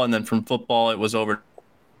football, and then from football, it was over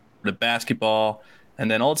to basketball,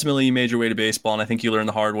 and then ultimately you made your way to baseball. And I think you learned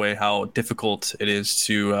the hard way how difficult it is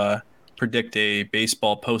to predict a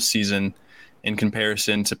baseball postseason in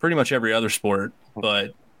comparison to pretty much every other sport.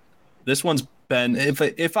 But this one's been,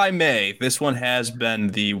 if I may, this one has been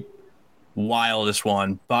the wildest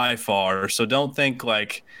one by far. So don't think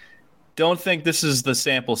this is the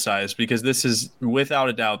sample size, because this is without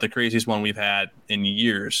a doubt the craziest one we've had in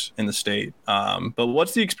years in the state. But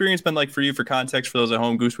what's the experience been like for you? For context, for those at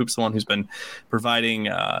home, Goosepoop's the one who's been providing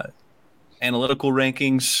analytical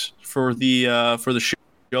rankings for the show,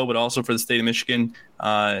 but also for the state of Michigan.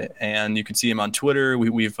 And you can see him on Twitter.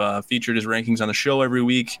 We've featured his rankings on the show every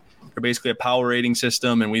week. They're basically a power rating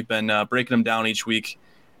system, and we've been breaking them down each week.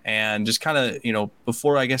 And just kind of,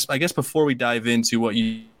 before we dive into what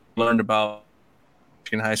you learned about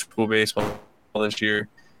Michigan high school baseball this year,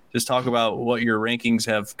 just talk about what your rankings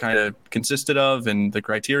have kind of consisted of and the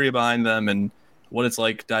criteria behind them and what it's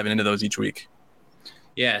like diving into those each week.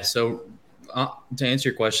 Yeah. So to answer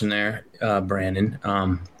your question there, Brandon,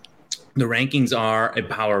 the rankings are a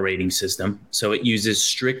power rating system. So it uses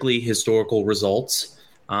strictly historical results.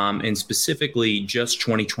 And specifically just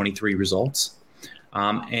 2023 results.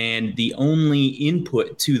 And the only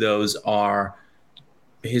input to those are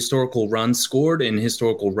historical runs scored and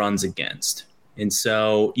historical runs against. And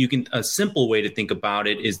so a simple way to think about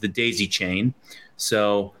it is the daisy chain.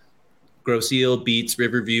 So Grosse Ile beats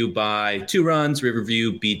Riverview by 2 runs.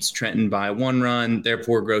 Riverview beats Trenton by 1 run.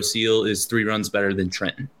 Therefore, Grosse Ile is 3 runs better than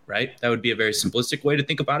Trenton, right? That would be a very simplistic way to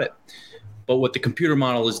think about it. But what the computer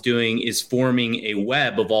model is doing is forming a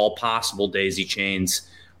web of all possible daisy chains.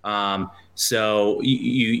 So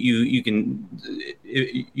you can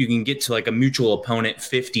get to like a mutual opponent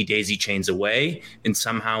 50 daisy chains away and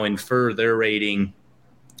somehow infer their rating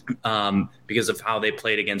because of how they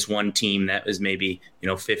played against one team that is maybe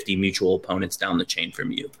 50 mutual opponents down the chain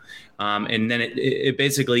from you. And then it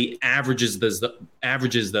basically averages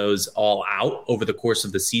those all out over the course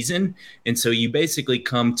of the season. And so you basically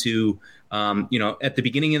come to at the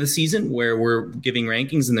beginning of the season where we're giving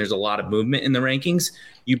rankings and there's a lot of movement in the rankings,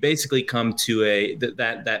 you basically come to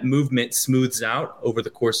that movement smooths out over the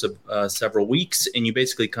course of several weeks. And you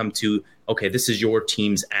basically come to, okay, this is your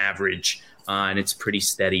team's average and it's pretty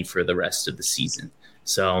steady for the rest of the season.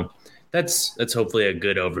 So that's hopefully a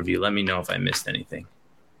good overview. Let me know if I missed anything.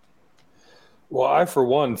 Well, I, for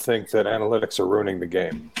one, think that analytics are ruining the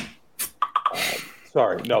game.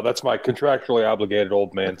 Sorry, no, that's my contractually obligated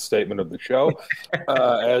old man statement of the show,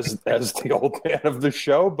 as the old man of the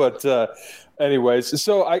show. But anyways,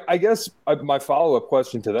 so I guess my follow-up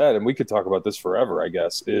question to that, and we could talk about this forever, I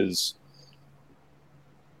guess, is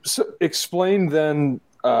explain then,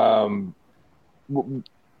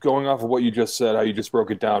 going off of what you just said, how you just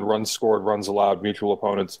broke it down, runs scored, runs allowed, mutual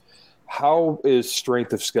opponents. How is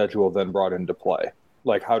strength of schedule then brought into play?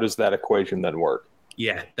 Like, how does that equation then work?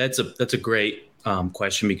 Yeah, that's a great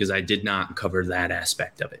question because I did not cover that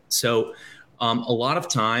aspect of it. So A lot of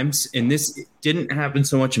times, and this didn't happen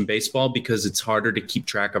so much in baseball because it's harder to keep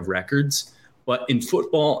track of records, but in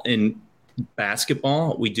football and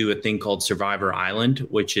basketball, we do a thing called Survivor Island,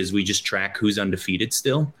 which is we just track who's undefeated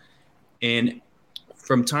still. And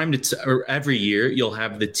from time to or every year, you'll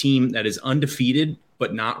have the team that is undefeated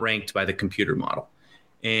but not ranked by the computer model.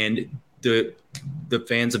 And the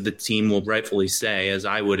fans of the team will rightfully say, as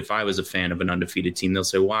I would if I was a fan of an undefeated team, they'll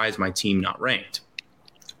say, why is my team not ranked?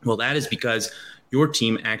 Well, that is because your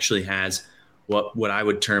team actually has what I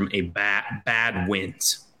would term a bad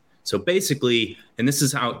wins. So basically, and this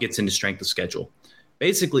is how it gets into strength of schedule.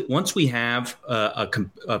 Basically, once we have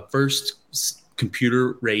a first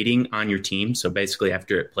computer rating on your team, so basically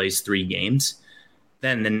after it plays 3 games,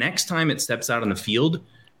 then the next time it steps out on the field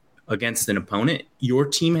against an opponent, your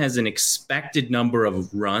team has an expected number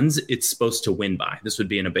of runs it's supposed to win by. This would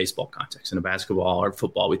be in a baseball context. In a basketball or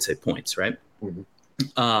football, we'd say points, right? Mm-hmm.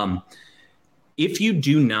 If you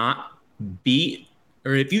do not beat,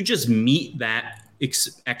 or if you just meet that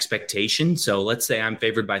expectation, so let's say I'm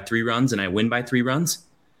favored by 3 runs and I win by 3 runs,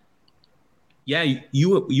 yeah, you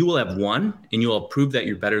will have won and you will prove that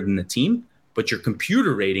you're better than the team, but your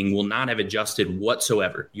computer rating will not have adjusted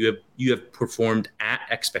whatsoever. You have performed at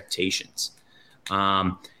expectations.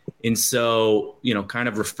 And so, kind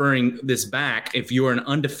of referring this back, if you're an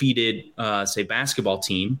undefeated, say, basketball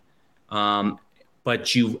team,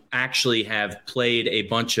 but you actually have played a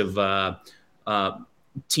bunch of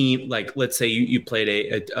team, like let's say you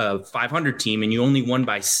played a 500 team and you only won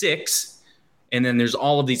by 6, and then there's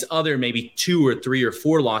all of these other maybe 2 or 3 or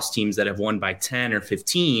 4 lost teams that have won by 10 or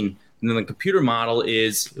 15, and then the computer model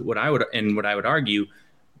is what I would argue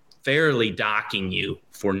fairly docking you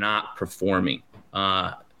for not performing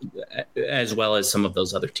as well as some of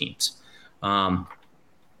those other teams.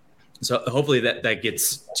 So hopefully that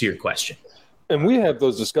gets to your question. And we have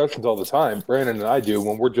those discussions all the time. Brandon and I do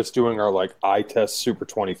when we're just doing our eye test Super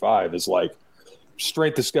 25 is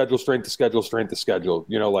strength of schedule.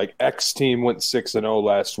 Like X team went 6-0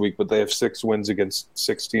 last week, but they have 6 wins against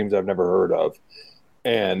 6 teams I've never heard of,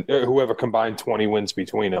 and who have a combined 20 wins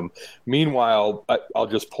between them. Meanwhile, I'll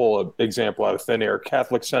just pull an example out of thin air.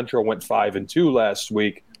 Catholic Central went 5-2 last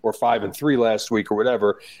week, or 5-3 last week, or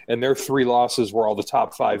whatever, and their 3 losses were all the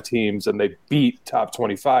top 5 teams, and they beat top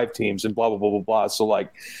 25 teams, and blah blah blah blah blah. So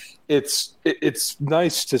it's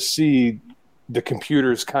nice to see the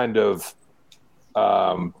computers kind of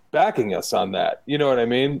backing us on that. You know what I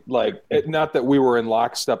mean? Not that we were in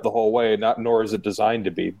lockstep the whole way, nor is it designed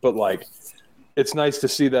to be, but it's nice to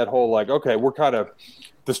see that whole okay, we're kind of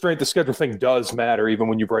the strength of schedule thing does matter even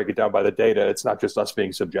when you break it down by the data. It's not just us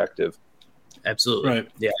being subjective. Absolutely.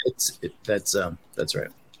 Right. Yeah, that's right.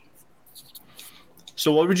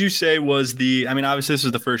 So what would you say was obviously this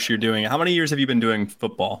is the first year doing it. How many years have you been doing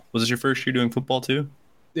football? Was this your first year doing football too?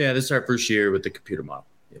 Yeah, this is our first year with the computer model.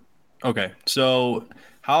 Yep. Okay. So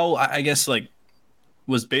how, I guess,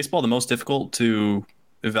 was baseball the most difficult to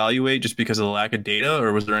evaluate just because of the lack of data,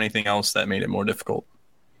 or was there anything else that made it more difficult?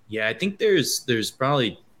 Yeah, I think there's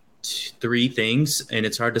probably 3 things, and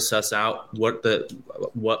it's hard to suss out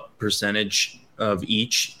what percentage of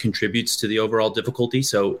each contributes to the overall difficulty.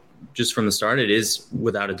 So just from the start, it is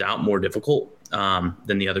without a doubt more difficult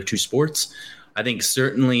than the other 2 sports. I think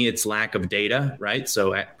certainly it's lack of data, right?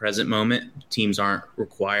 So at present moment, teams aren't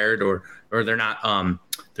required or they're not,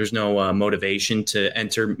 there's no motivation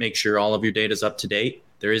to make sure all of your data is up to date.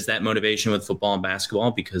 There is that motivation with football and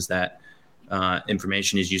basketball because that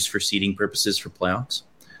information is used for seeding purposes for playoffs.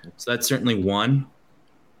 So that's certainly one.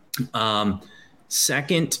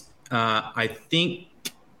 Second, I think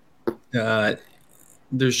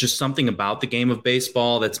there's just something about the game of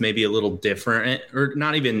baseball that's maybe a little different, or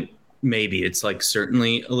not even maybe, it's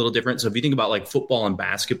certainly a little different. So if you think about football and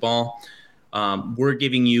basketball, we're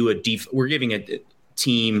giving a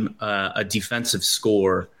team a defensive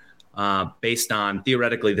score based on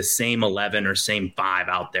theoretically the same 11 or same 5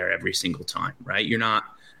 out there every single time, right? You're not,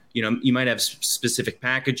 you might have specific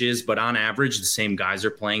packages, but on average, the same guys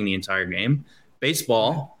are playing the entire game.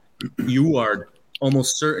 Baseball, you are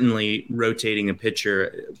almost certainly rotating a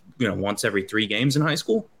pitcher, once every 3 games in high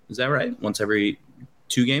school. Is that right? Once every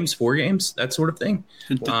 2 games, 4 games, that sort of thing.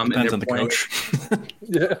 Depends on the coach.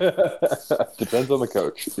 Yeah, depends on the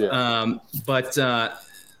coach. Yeah. But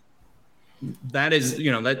that is,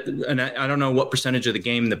 that, and I don't know what percentage of the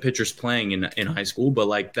game the pitcher's playing in high school,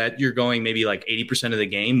 but that you're going maybe 80% of the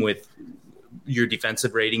game with your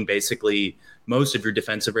defensive rating, basically most of your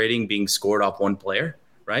defensive rating being scored off one player,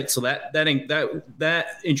 right? So that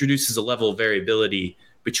introduces a level of variability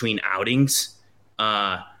between outings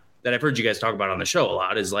that I've heard you guys talk about on the show a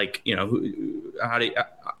lot. Is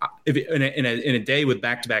if in a day with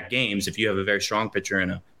back-to-back games, if you have a very strong pitcher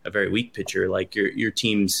and a very weak pitcher, like your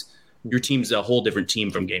team's a whole different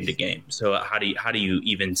team from game to game. So how do you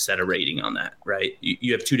even set a rating on that, right?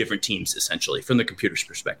 You have two different teams essentially from the computer's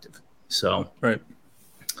perspective. So right,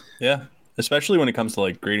 yeah, especially when it comes to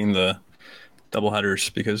like grading the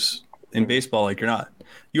doubleheaders, because in baseball, like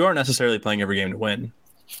you aren't necessarily playing every game to win.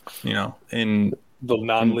 In the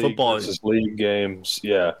non-league football versus league games,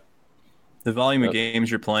 yeah. The volume of games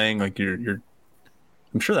you're playing, like you're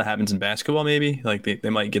I'm sure that happens in basketball maybe. Like they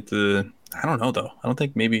might get I don't know though. I don't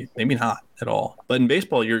think maybe not at all. But in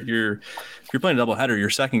baseball, you're if you're playing a doubleheader, your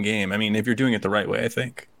second game, I mean, if you're doing it the right way, I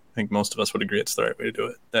think most of us would agree it's the right way to do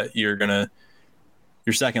it. That your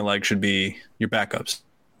second leg should be your backups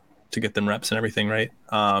to get them reps and everything, right?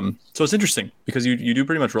 So it's interesting because you do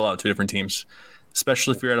pretty much roll out two different teams,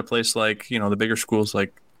 especially if you're at a place like, the bigger schools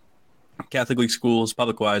like Catholic League schools,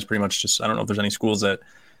 public-wise, pretty much just, I don't know if there's any schools that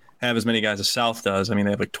have as many guys as South does. I mean,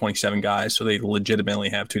 they have like 27 guys, so they legitimately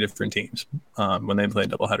have two different teams when they play a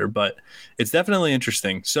doubleheader. But it's definitely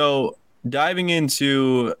interesting. So diving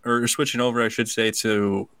into, or switching over, I should say,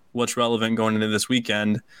 to what's relevant going into this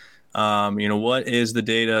weekend, what is the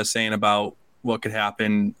data saying about what could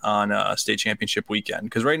happen on a state championship weekend?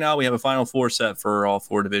 Because right now we have a Final Four set for all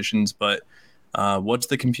four divisions, but what's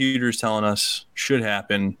the computers telling us should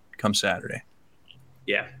happen come Saturday?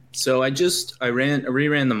 Yeah. So I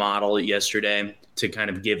reran the model yesterday to kind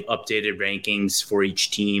of give updated rankings for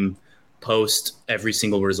each team post every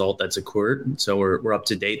single result that's occurred. So we're up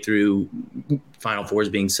to date through Final Fours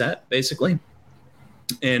being set, basically.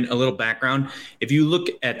 And a little background, if you look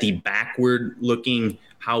at the backward looking,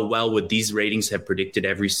 how well would these ratings have predicted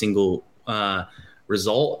every single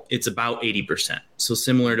result? It's about 80%. So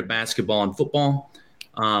similar to basketball and football.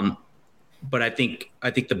 But I think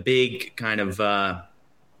the big kind of why,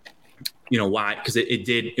 because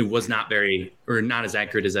it was not not as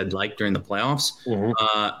accurate as I'd like during the playoffs,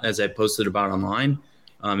 as I posted about online.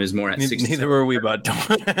 Is more at 60. Neither were we, bud. Don't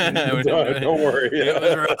worry.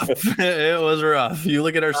 It was rough. You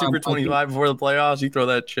look at our Super 25 before the playoffs, you throw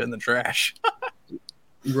that shit in the trash.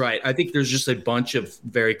 Right. I think there's just a bunch of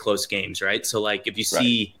very close games, right? So like if you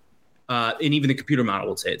see and even the computer model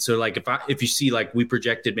will say it. So like if you see like we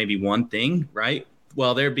projected maybe one thing, right?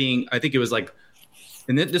 Well, I think it was like,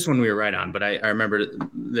 and this one we were right on, but I remember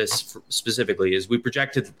this specifically is we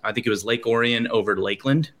projected, I think it was Lake Orion over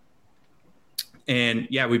Lakeland. And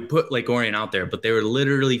yeah, we put Lake Orion out there, but they were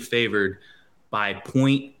literally favored by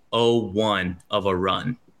 0.01 of a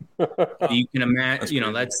run. You can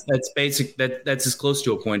imagine, that's basic. That's as close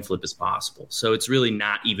to a coin flip as possible. So it's really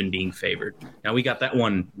not even being favored. Now we got that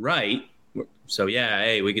one right. So yeah,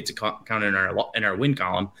 hey, we get to count in our win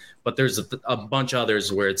column. But there's a bunch of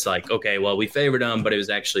others where it's like, okay, well, we favored them, but it was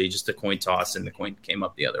actually just a coin toss, and the coin came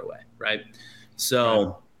up the other way, right?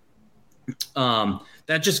 So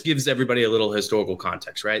that just gives everybody a little historical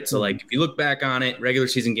context, right? So like if you look back on it, regular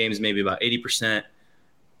season games maybe about 80%.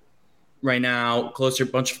 Right now,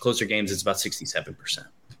 bunch of closer games, it's about 67%.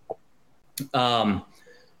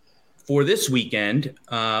 For this weekend,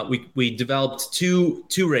 we developed two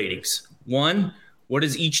ratings. One, what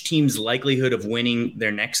is each team's likelihood of winning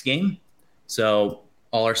their next game? So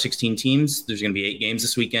all our 16 teams, there's going to be 8 games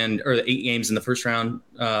this weekend, or 8 games in the first round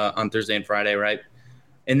on Thursday and Friday, right?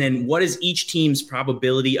 And then what is each team's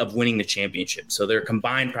probability of winning the championship? So their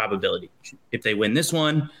combined probability. If they win this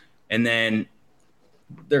one, and then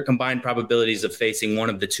their combined probabilities of facing one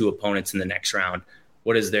of the two opponents in the next round.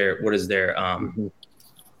 What is their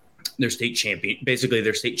state champion, basically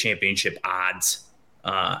their state championship odds,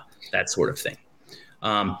 that sort of thing.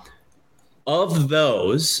 Of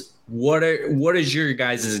those, what is your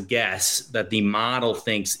guys' guess that the model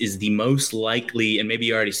thinks is the most likely? And maybe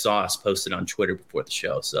you already saw us posted on Twitter before the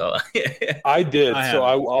show. So I did.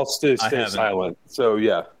 I'll stay silent. So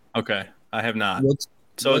yeah. Okay. I have not.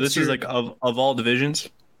 This is like of all divisions?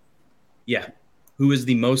 Yeah. Who is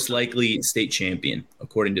the most likely state champion,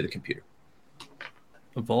 according to the computer?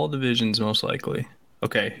 Of all divisions, most likely.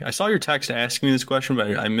 Okay. I saw your text asking me this question,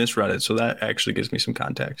 but I misread it. So that actually gives me some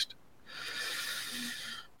context.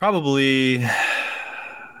 Probably,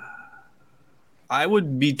 I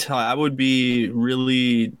would be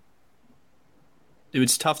really,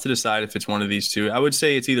 it's tough to decide if it's one of these two. I would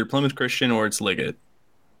say it's either Plymouth Christian or it's Liggett.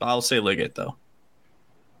 I'll say Liggett, though.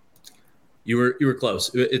 You were close.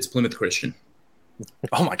 It's Plymouth Christian.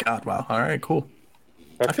 Oh my God! Wow. All right. Cool.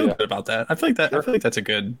 I feel good about that. I feel like that's a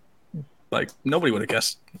good. Like nobody would have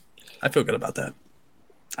guessed. I feel good about that.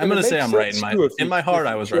 I'm going to say I'm right in my heart.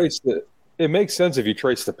 I was right. It makes sense if you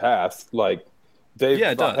trace the path. Like they've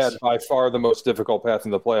had by far the most difficult path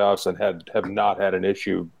in the playoffs and have not had an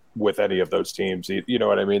issue with any of those teams. You know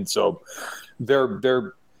what I mean? So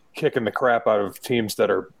they're kicking the crap out of teams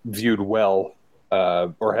that are viewed well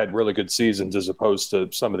or had really good seasons as opposed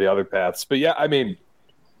to some of the other paths. But yeah, I mean,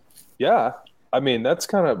 that's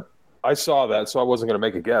kind of, I saw that, so I wasn't going to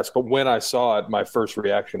make a guess. But when I saw it, my first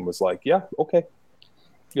reaction was like, yeah, okay.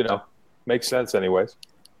 Makes sense anyways.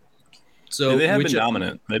 So they have been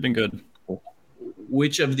dominant. They've been good.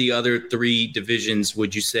 Which of the other three divisions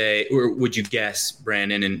would you say, or would you guess,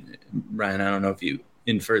 Brandon and Ryan? I don't know if you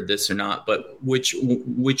inferred this or not, but which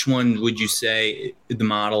one would you say the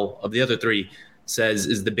model of the other three says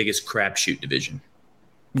is the biggest crapshoot division?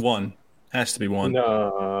 One. Has to be one.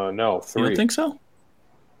 No, three. You don't think so?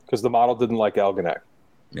 Because the model didn't like Algonac.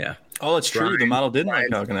 Yeah. Oh, it's true. The model didn't like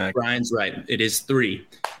Algonac. Brian's right. It is three.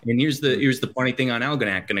 And here's the funny thing on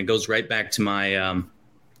Algonac, and it goes right back to my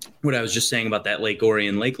what I was just saying about that Lake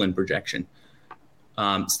Orion Lakeland projection.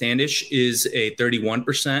 Standish is a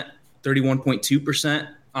 31.2%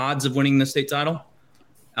 odds of winning the state title.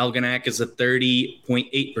 Algonac is a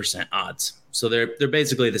 30.8% odds. So they're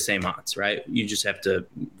basically the same odds, right? You just have to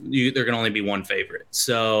there can only be one favorite.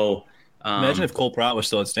 So imagine if Cole Pratt was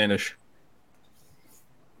still at Standish.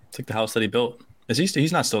 It's like the house that he built.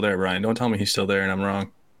 He's not still there, Brian. Don't tell me he's still there and I'm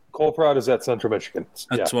wrong. Cole Pratt is at Central Michigan.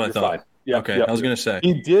 That's what I thought. Yeah, okay, I was going to say.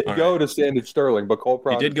 He did go to Standish Sterling, but Cole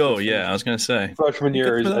Pratt. He did go, yeah, I was going to say. Freshman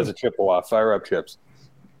year as a Chippewa. Fire up Chips.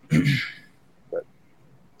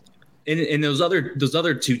 And those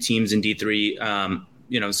other two teams in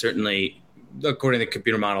D3, certainly, according to the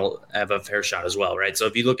computer model, have a fair shot as well, right? So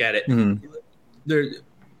if you look at it, they're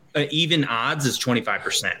even odds is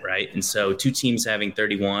 25%, right? And so two teams having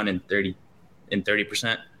 31 and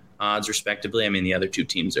 30% odds respectively. I mean, the other two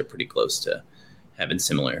teams are pretty close to having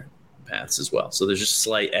similar paths as well. So there's just a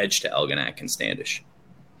slight edge to Algonac and Standish.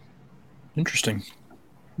 Interesting.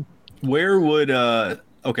 Where would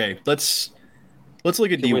okay, let's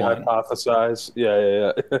look at D1. We hypothesize?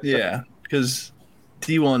 Yeah. Yeah, because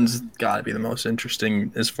D1's got to be the most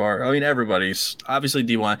interesting as far. I mean, everybody's obviously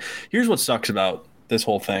D1. Here's what sucks about this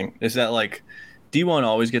whole thing is that like D1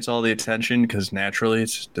 always gets all the attention because naturally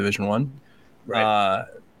it's Division One, right?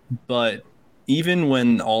 But even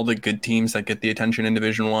when all the good teams that get the attention in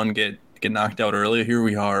Division One get knocked out early, here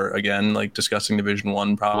we are again, like discussing Division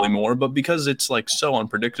One probably more, but because it's like so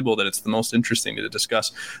unpredictable that it's the most interesting to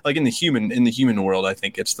discuss. Like in the human world, I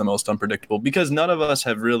think it's the most unpredictable because none of us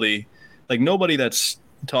have really, like nobody that's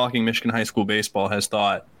talking Michigan high school baseball has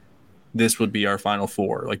thought this would be our Final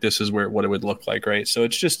Four. Like this is what it would look like, right? So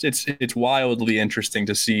it's just it's wildly interesting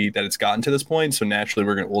to see that it's gotten to this point. So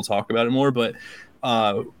naturally we'll talk about it more, but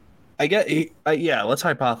let's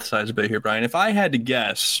hypothesize a bit here, Brian. If I had to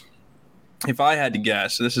guess,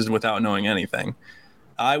 this is without knowing anything,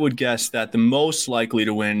 I would guess that the most likely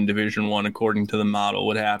to win Division One according to the model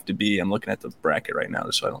would have to be, I'm looking at the bracket right now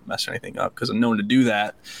so I don't mess anything up because I'm known to do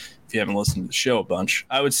that if you haven't listened to the show a bunch.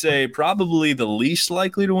 I would say probably the least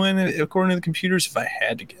likely to win according to the computers, if I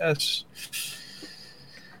had to guess,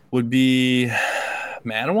 would be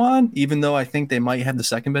Mattawan, even though I think they might have the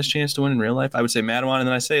second best chance to win in real life. I would say Mattawan, and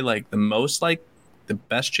then I say like the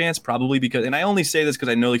best chance probably because, and I only say this because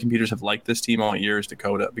I know the computers have liked this team all year, is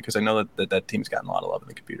Dakota, because I know that team's gotten a lot of love in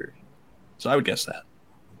the computer. So I would guess that.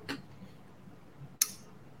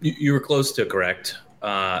 You were close to correct to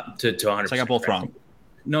 100%. So I got both wrong.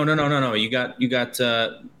 No. You got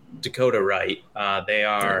Dakota right. They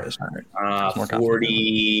are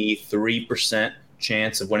 43%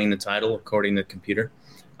 chance of winning the title according to the computer.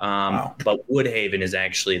 Wow. But Woodhaven is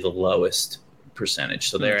actually the lowest percentage,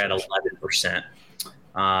 so they're at 11%.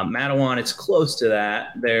 Mattawan, it's close to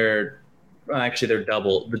that. They're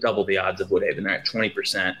double the odds of Woodhaven. They're at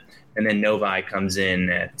 20%, and then Novi comes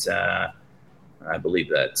in at I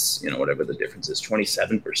believe that's whatever the difference is,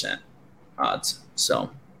 27% odds.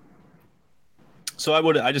 So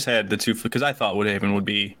I just had the two because I thought Woodhaven would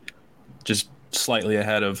be just slightly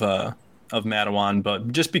ahead of Mattawan,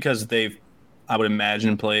 but just because I would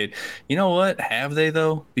imagine played. You know what? Have they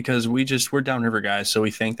though? Because we're downriver guys, so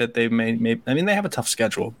we think that they may. I mean, they have a tough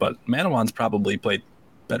schedule, but Mattawan's probably played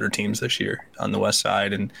better teams this year on the west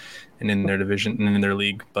side and in their division and in their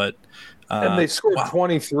league. But and they scored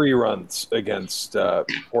 23 runs against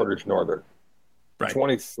Portage Northern. Right,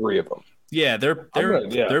 23 of them. Yeah, their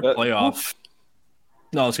playoff.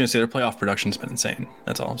 No, I was going to say their playoff production's been insane.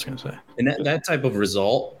 That's all I was going to say. And that type of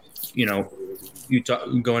result,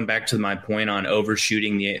 going back to my point on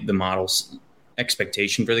overshooting the model's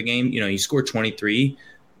expectation for the game, you score 23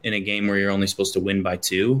 in a game where you're only supposed to win by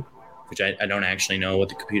 2, which I don't actually know what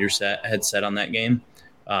the computer had said on that game.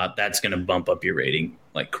 That's going to bump up your rating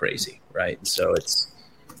like crazy, right? So it's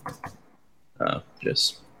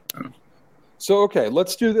just So, okay,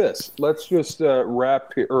 let's do this. Let's just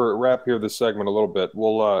wrap here this segment a little bit.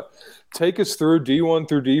 We'll take us through D1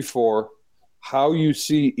 through D4, how you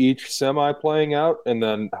see each semi playing out, and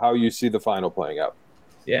then how you see the final playing out.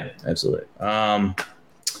 Yeah, absolutely.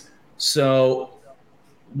 So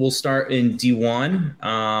we'll start in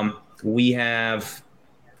D1. We have.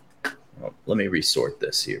 Well, let me resort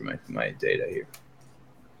this here. My data here.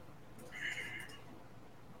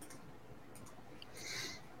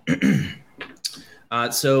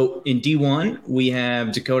 So in D1, we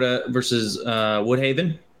have Dakota versus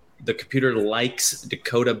Woodhaven. The computer likes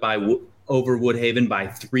Dakota over Woodhaven by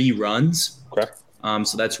 3 runs. Okay.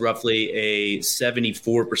 So that's roughly a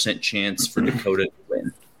 74% chance for Dakota to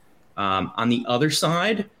win. On the other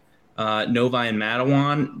side, Novi and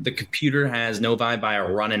Matawan, the computer has Novi by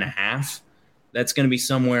a run and a half. That's going to be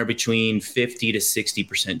somewhere between 50 to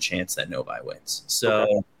 60% chance that Novi wins. So.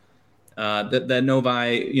 Okay. That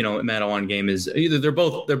Novi, Matawan game is either they're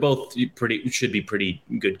both should be pretty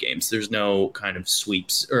good games. There's no kind of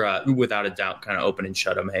sweeps or without a doubt kind of open and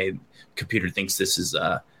shut them. Hey, computer thinks this is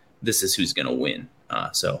who's going to win.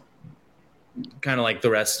 So kind of like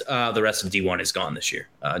the rest of D1 is gone this year.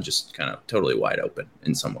 Just kind of totally wide open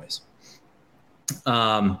in some ways.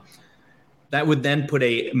 That would then put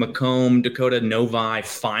a Macomb Dakota Novi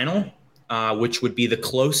final, which would be the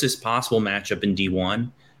closest possible matchup in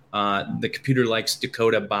D1. The computer likes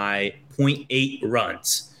Dakota by 0.8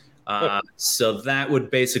 runs. So that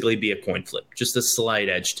would basically be a coin flip, just a slight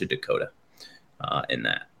edge to Dakota in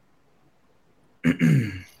that.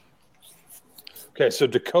 Okay, so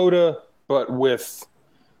Dakota, but with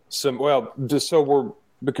some,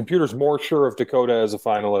 the computer's more sure of Dakota as a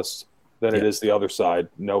finalist than it is the other side,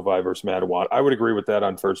 Novi versus Matawan. I would agree with that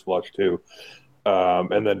on first blush too.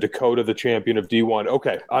 And then Dakota, the champion of D1.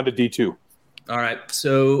 Okay, on to D2. All right.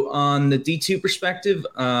 So on the D2 perspective,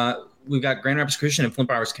 we've got Grand Rapids Christian and Flint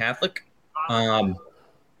Bowers Catholic.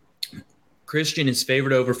 Christian is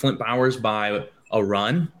favored over Flint Bowers by a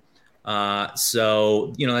run.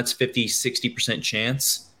 So, that's 50, 60%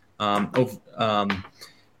 chance. Down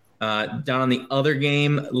on the other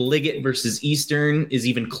game, Liggett versus Eastern is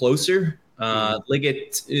even closer.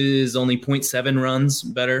 Liggett is only 0.7 runs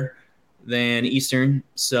better than Eastern.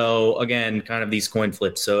 So, again, kind of these coin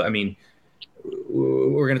flips. So, I mean,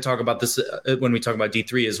 we're going to talk about this when we talk about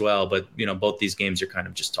D3 as well, but both these games are kind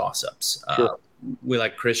of just toss-ups. Sure. We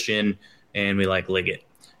like Christian and we like Liggett.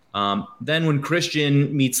 Then when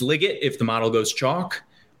Christian meets Liggett, if the model goes chalk,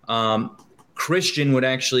 Christian would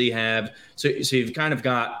actually have so you've kind of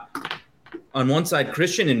got on one side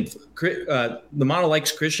Christian and the model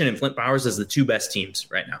likes Christian and Flint Bowers as the 2 best teams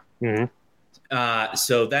right now. Mm-hmm.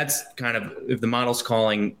 So that's kind of if the model's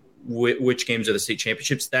calling which games are the state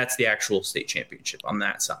championships, that's the actual state championship on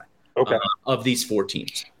that side of these 4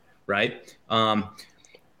 teams, right?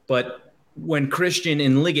 But when Christian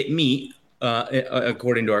and Liggett meet,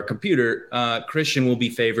 according to our computer, Christian will be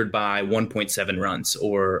favored by 1.7 runs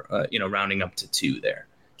or, rounding up to 2 there.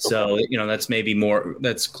 So, that's maybe more,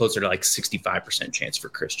 that's closer to like 65% chance for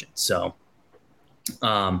Christian. So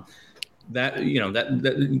that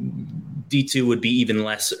D2 would be even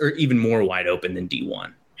less or even more wide open than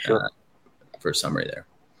D1. Sure. For a summary there.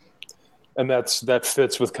 And that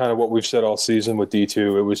fits with kind of what we've said all season with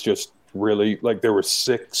D2. It was just really like there were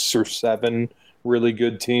 6 or 7 really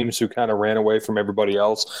good teams who kind of ran away from everybody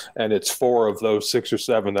else. And it's 4 of those 6 or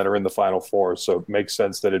 7 that are in the final 4. So it makes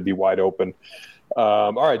sense that it'd be wide open.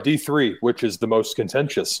 All right, D3, which is the most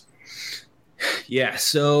contentious. Yeah,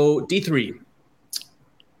 so D3.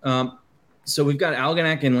 So we've got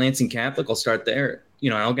Algonac and Lansing Catholic. I'll start there.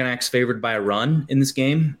 Algonac's favored by a run in this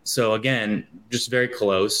game. So, again, just very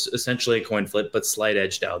close, essentially a coin flip, but slight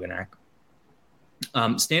edge to Algonac.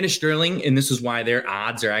 Standish Sterling, and this is why their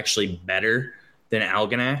odds are actually better than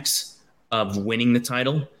Algonac's of winning the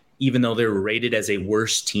title, even though they're rated as a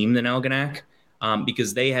worse team than Algonac,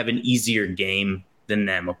 because they have an easier game than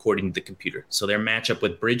them, according to the computer. So their matchup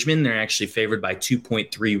with Bridgman, they're actually favored by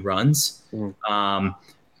 2.3 runs.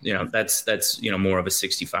 That's more of a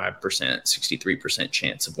 65%, 63%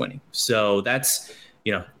 chance of winning. So that's,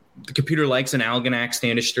 the computer likes an Algonac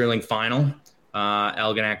Standish Sterling final.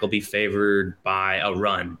 Algonac will be favored by a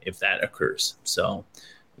run if that occurs. So,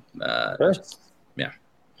 sure. Yeah.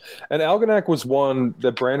 And Algonac was one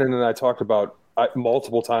that Brandon and I talked about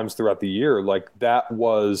multiple times throughout the year. Like that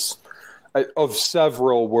was of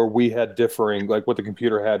several where we had differing, like what the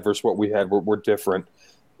computer had versus what we had were different.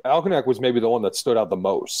 Algonac was maybe the one that stood out the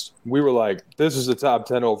most. We were like, this is a top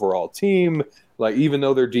 10 overall team. Like, even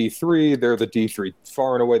though they're D3, they're the D3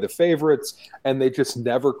 far and away the favorites, and they just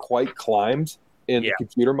never quite climbed in the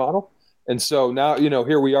computer model. And so now,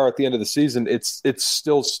 here we are at the end of the season. It's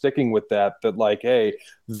still sticking with that like, hey,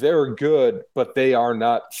 they're good, but they are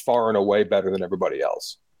not far and away better than everybody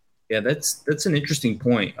else. Yeah, that's an interesting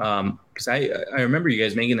point. Because I remember you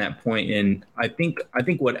guys making that point, and I think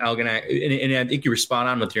what Algonac, and I think you were spot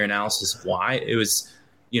on with your analysis of why it was,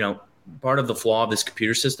 part of the flaw of this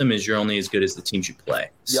computer system is you're only as good as the teams you play.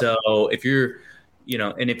 Yep. So if you're,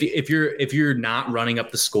 and if you're not running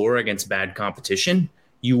up the score against bad competition,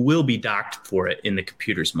 you will be docked for it in the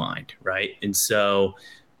computer's mind, right? And so,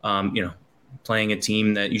 playing a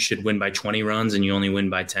team that you should win by 20 runs and you only win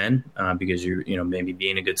by 10 because you're, maybe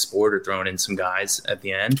being a good sport or throwing in some guys at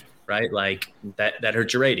the end, right? Like that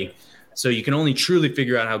hurts your rating. So you can only truly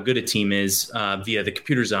figure out how good a team is via the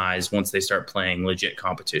computer's eyes once they start playing legit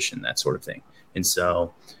competition, that sort of thing. And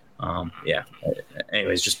so,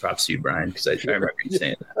 anyways, just props to you, Brian, because I remember you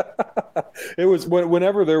saying that. It was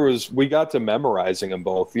whenever we got to memorizing them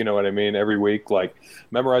both, you know what I mean? Every week, like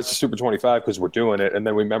memorize the Super 25 because we're doing it. And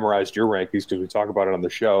then we memorized your rankings because we talk about it on the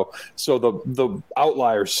show. So the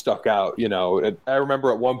outliers stuck out, And I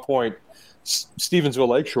remember at one point, Stevensville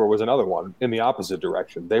Lakeshore was another one in the opposite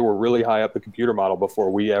direction. They were really high up the computer model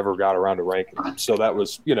before we ever got around to ranking them. So that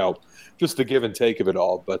was, just the give and take of it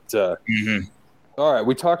all. But, All right,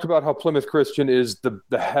 we talked about how Plymouth Christian is the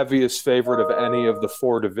heaviest favorite of any of the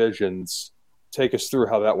 4 divisions. Take us through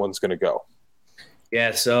how that one's going to go.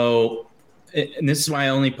 Yeah, so and this is why I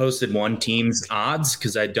only posted one team's odds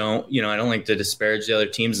because I don't like to disparage the other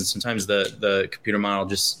teams, and sometimes the computer model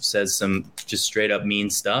just says some just straight up mean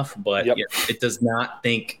stuff, but it does not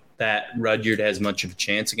think that Rudyard has much of a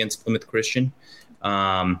chance against Plymouth Christian.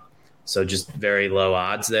 So just very low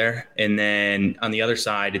odds there. And then on the other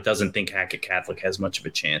side, it doesn't think Hackett Catholic has much of a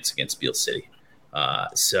chance against Beale City.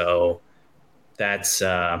 So that's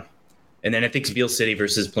and then I think Beale City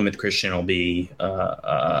versus Plymouth Christian will be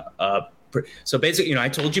so basically, I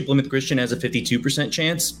told you Plymouth Christian has a 52%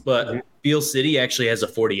 chance, but Beale City actually has a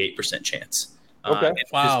 48% chance. Okay.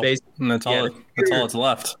 Wow. That's all that's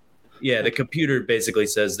left. Yeah, the computer basically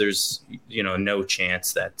says there's, no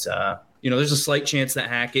chance that there's a slight chance that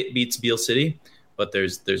Hackett beats Beale City, but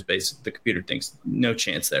there's the computer thinks no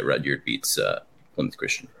chance that Rudyard beats Plymouth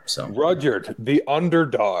Christian. So Rudyard, the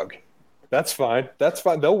underdog. That's fine.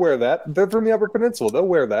 They'll wear that. They're from the Upper Peninsula. They'll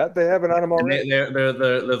wear that. They have it on them already. They're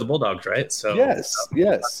the Bulldogs, right? So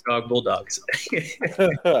yes. Dog Bulldogs.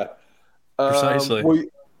 Precisely.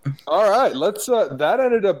 All right. Let's. That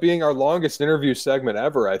ended up being our longest interview segment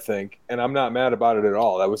ever, I think, and I'm not mad about it at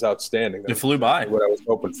all. That was outstanding. It flew by. What I was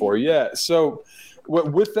hoping for. Yeah. So,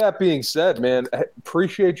 with that being said, man,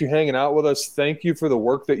 appreciate you hanging out with us. Thank you for the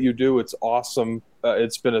work that you do. It's awesome.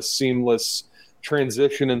 It's been a seamless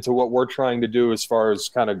transition into what we're trying to do as far as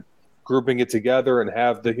kind of grouping it together and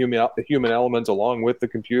have the human element along with the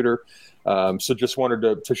computer. So just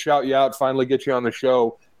wanted to shout you out, finally get you on the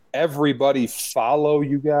show. Everybody follow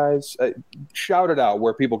you guys. Shout it out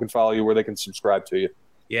where people can follow you, where they can subscribe to you.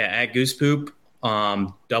 Yeah, at Goosepoop,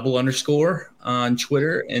 __ on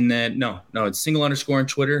Twitter, and then no, it's __ on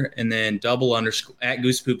Twitter, and then at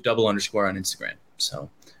Goosepoop __ on Instagram. So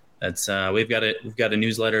that's we've got a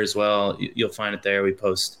newsletter as well. You'll find it there. We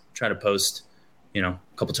try to post, a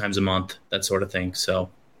couple times a month, that sort of thing. So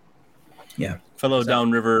yeah, fellow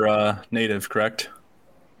downriver native, correct?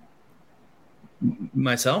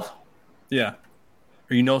 Myself? Yeah.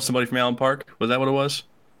 Or you know somebody from Allen Park? Was that what it was?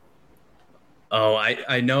 Oh,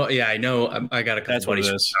 I know. Yeah, I know. I got a couple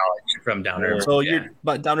buddies from downriver. So you're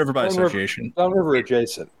downriver by association. Downriver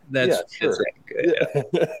adjacent. That's sure. Yeah.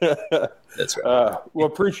 That's right. Well,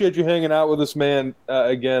 appreciate you hanging out with us, man.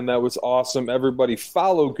 Again, that was awesome. Everybody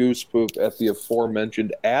follow Goosepoop at the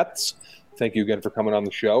aforementioned @. Thank you again for coming on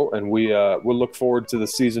the show, and we'll look forward to the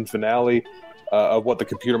season finale of what the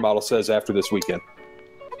computer model says after this weekend.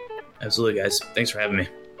 Absolutely, guys. Thanks for having me.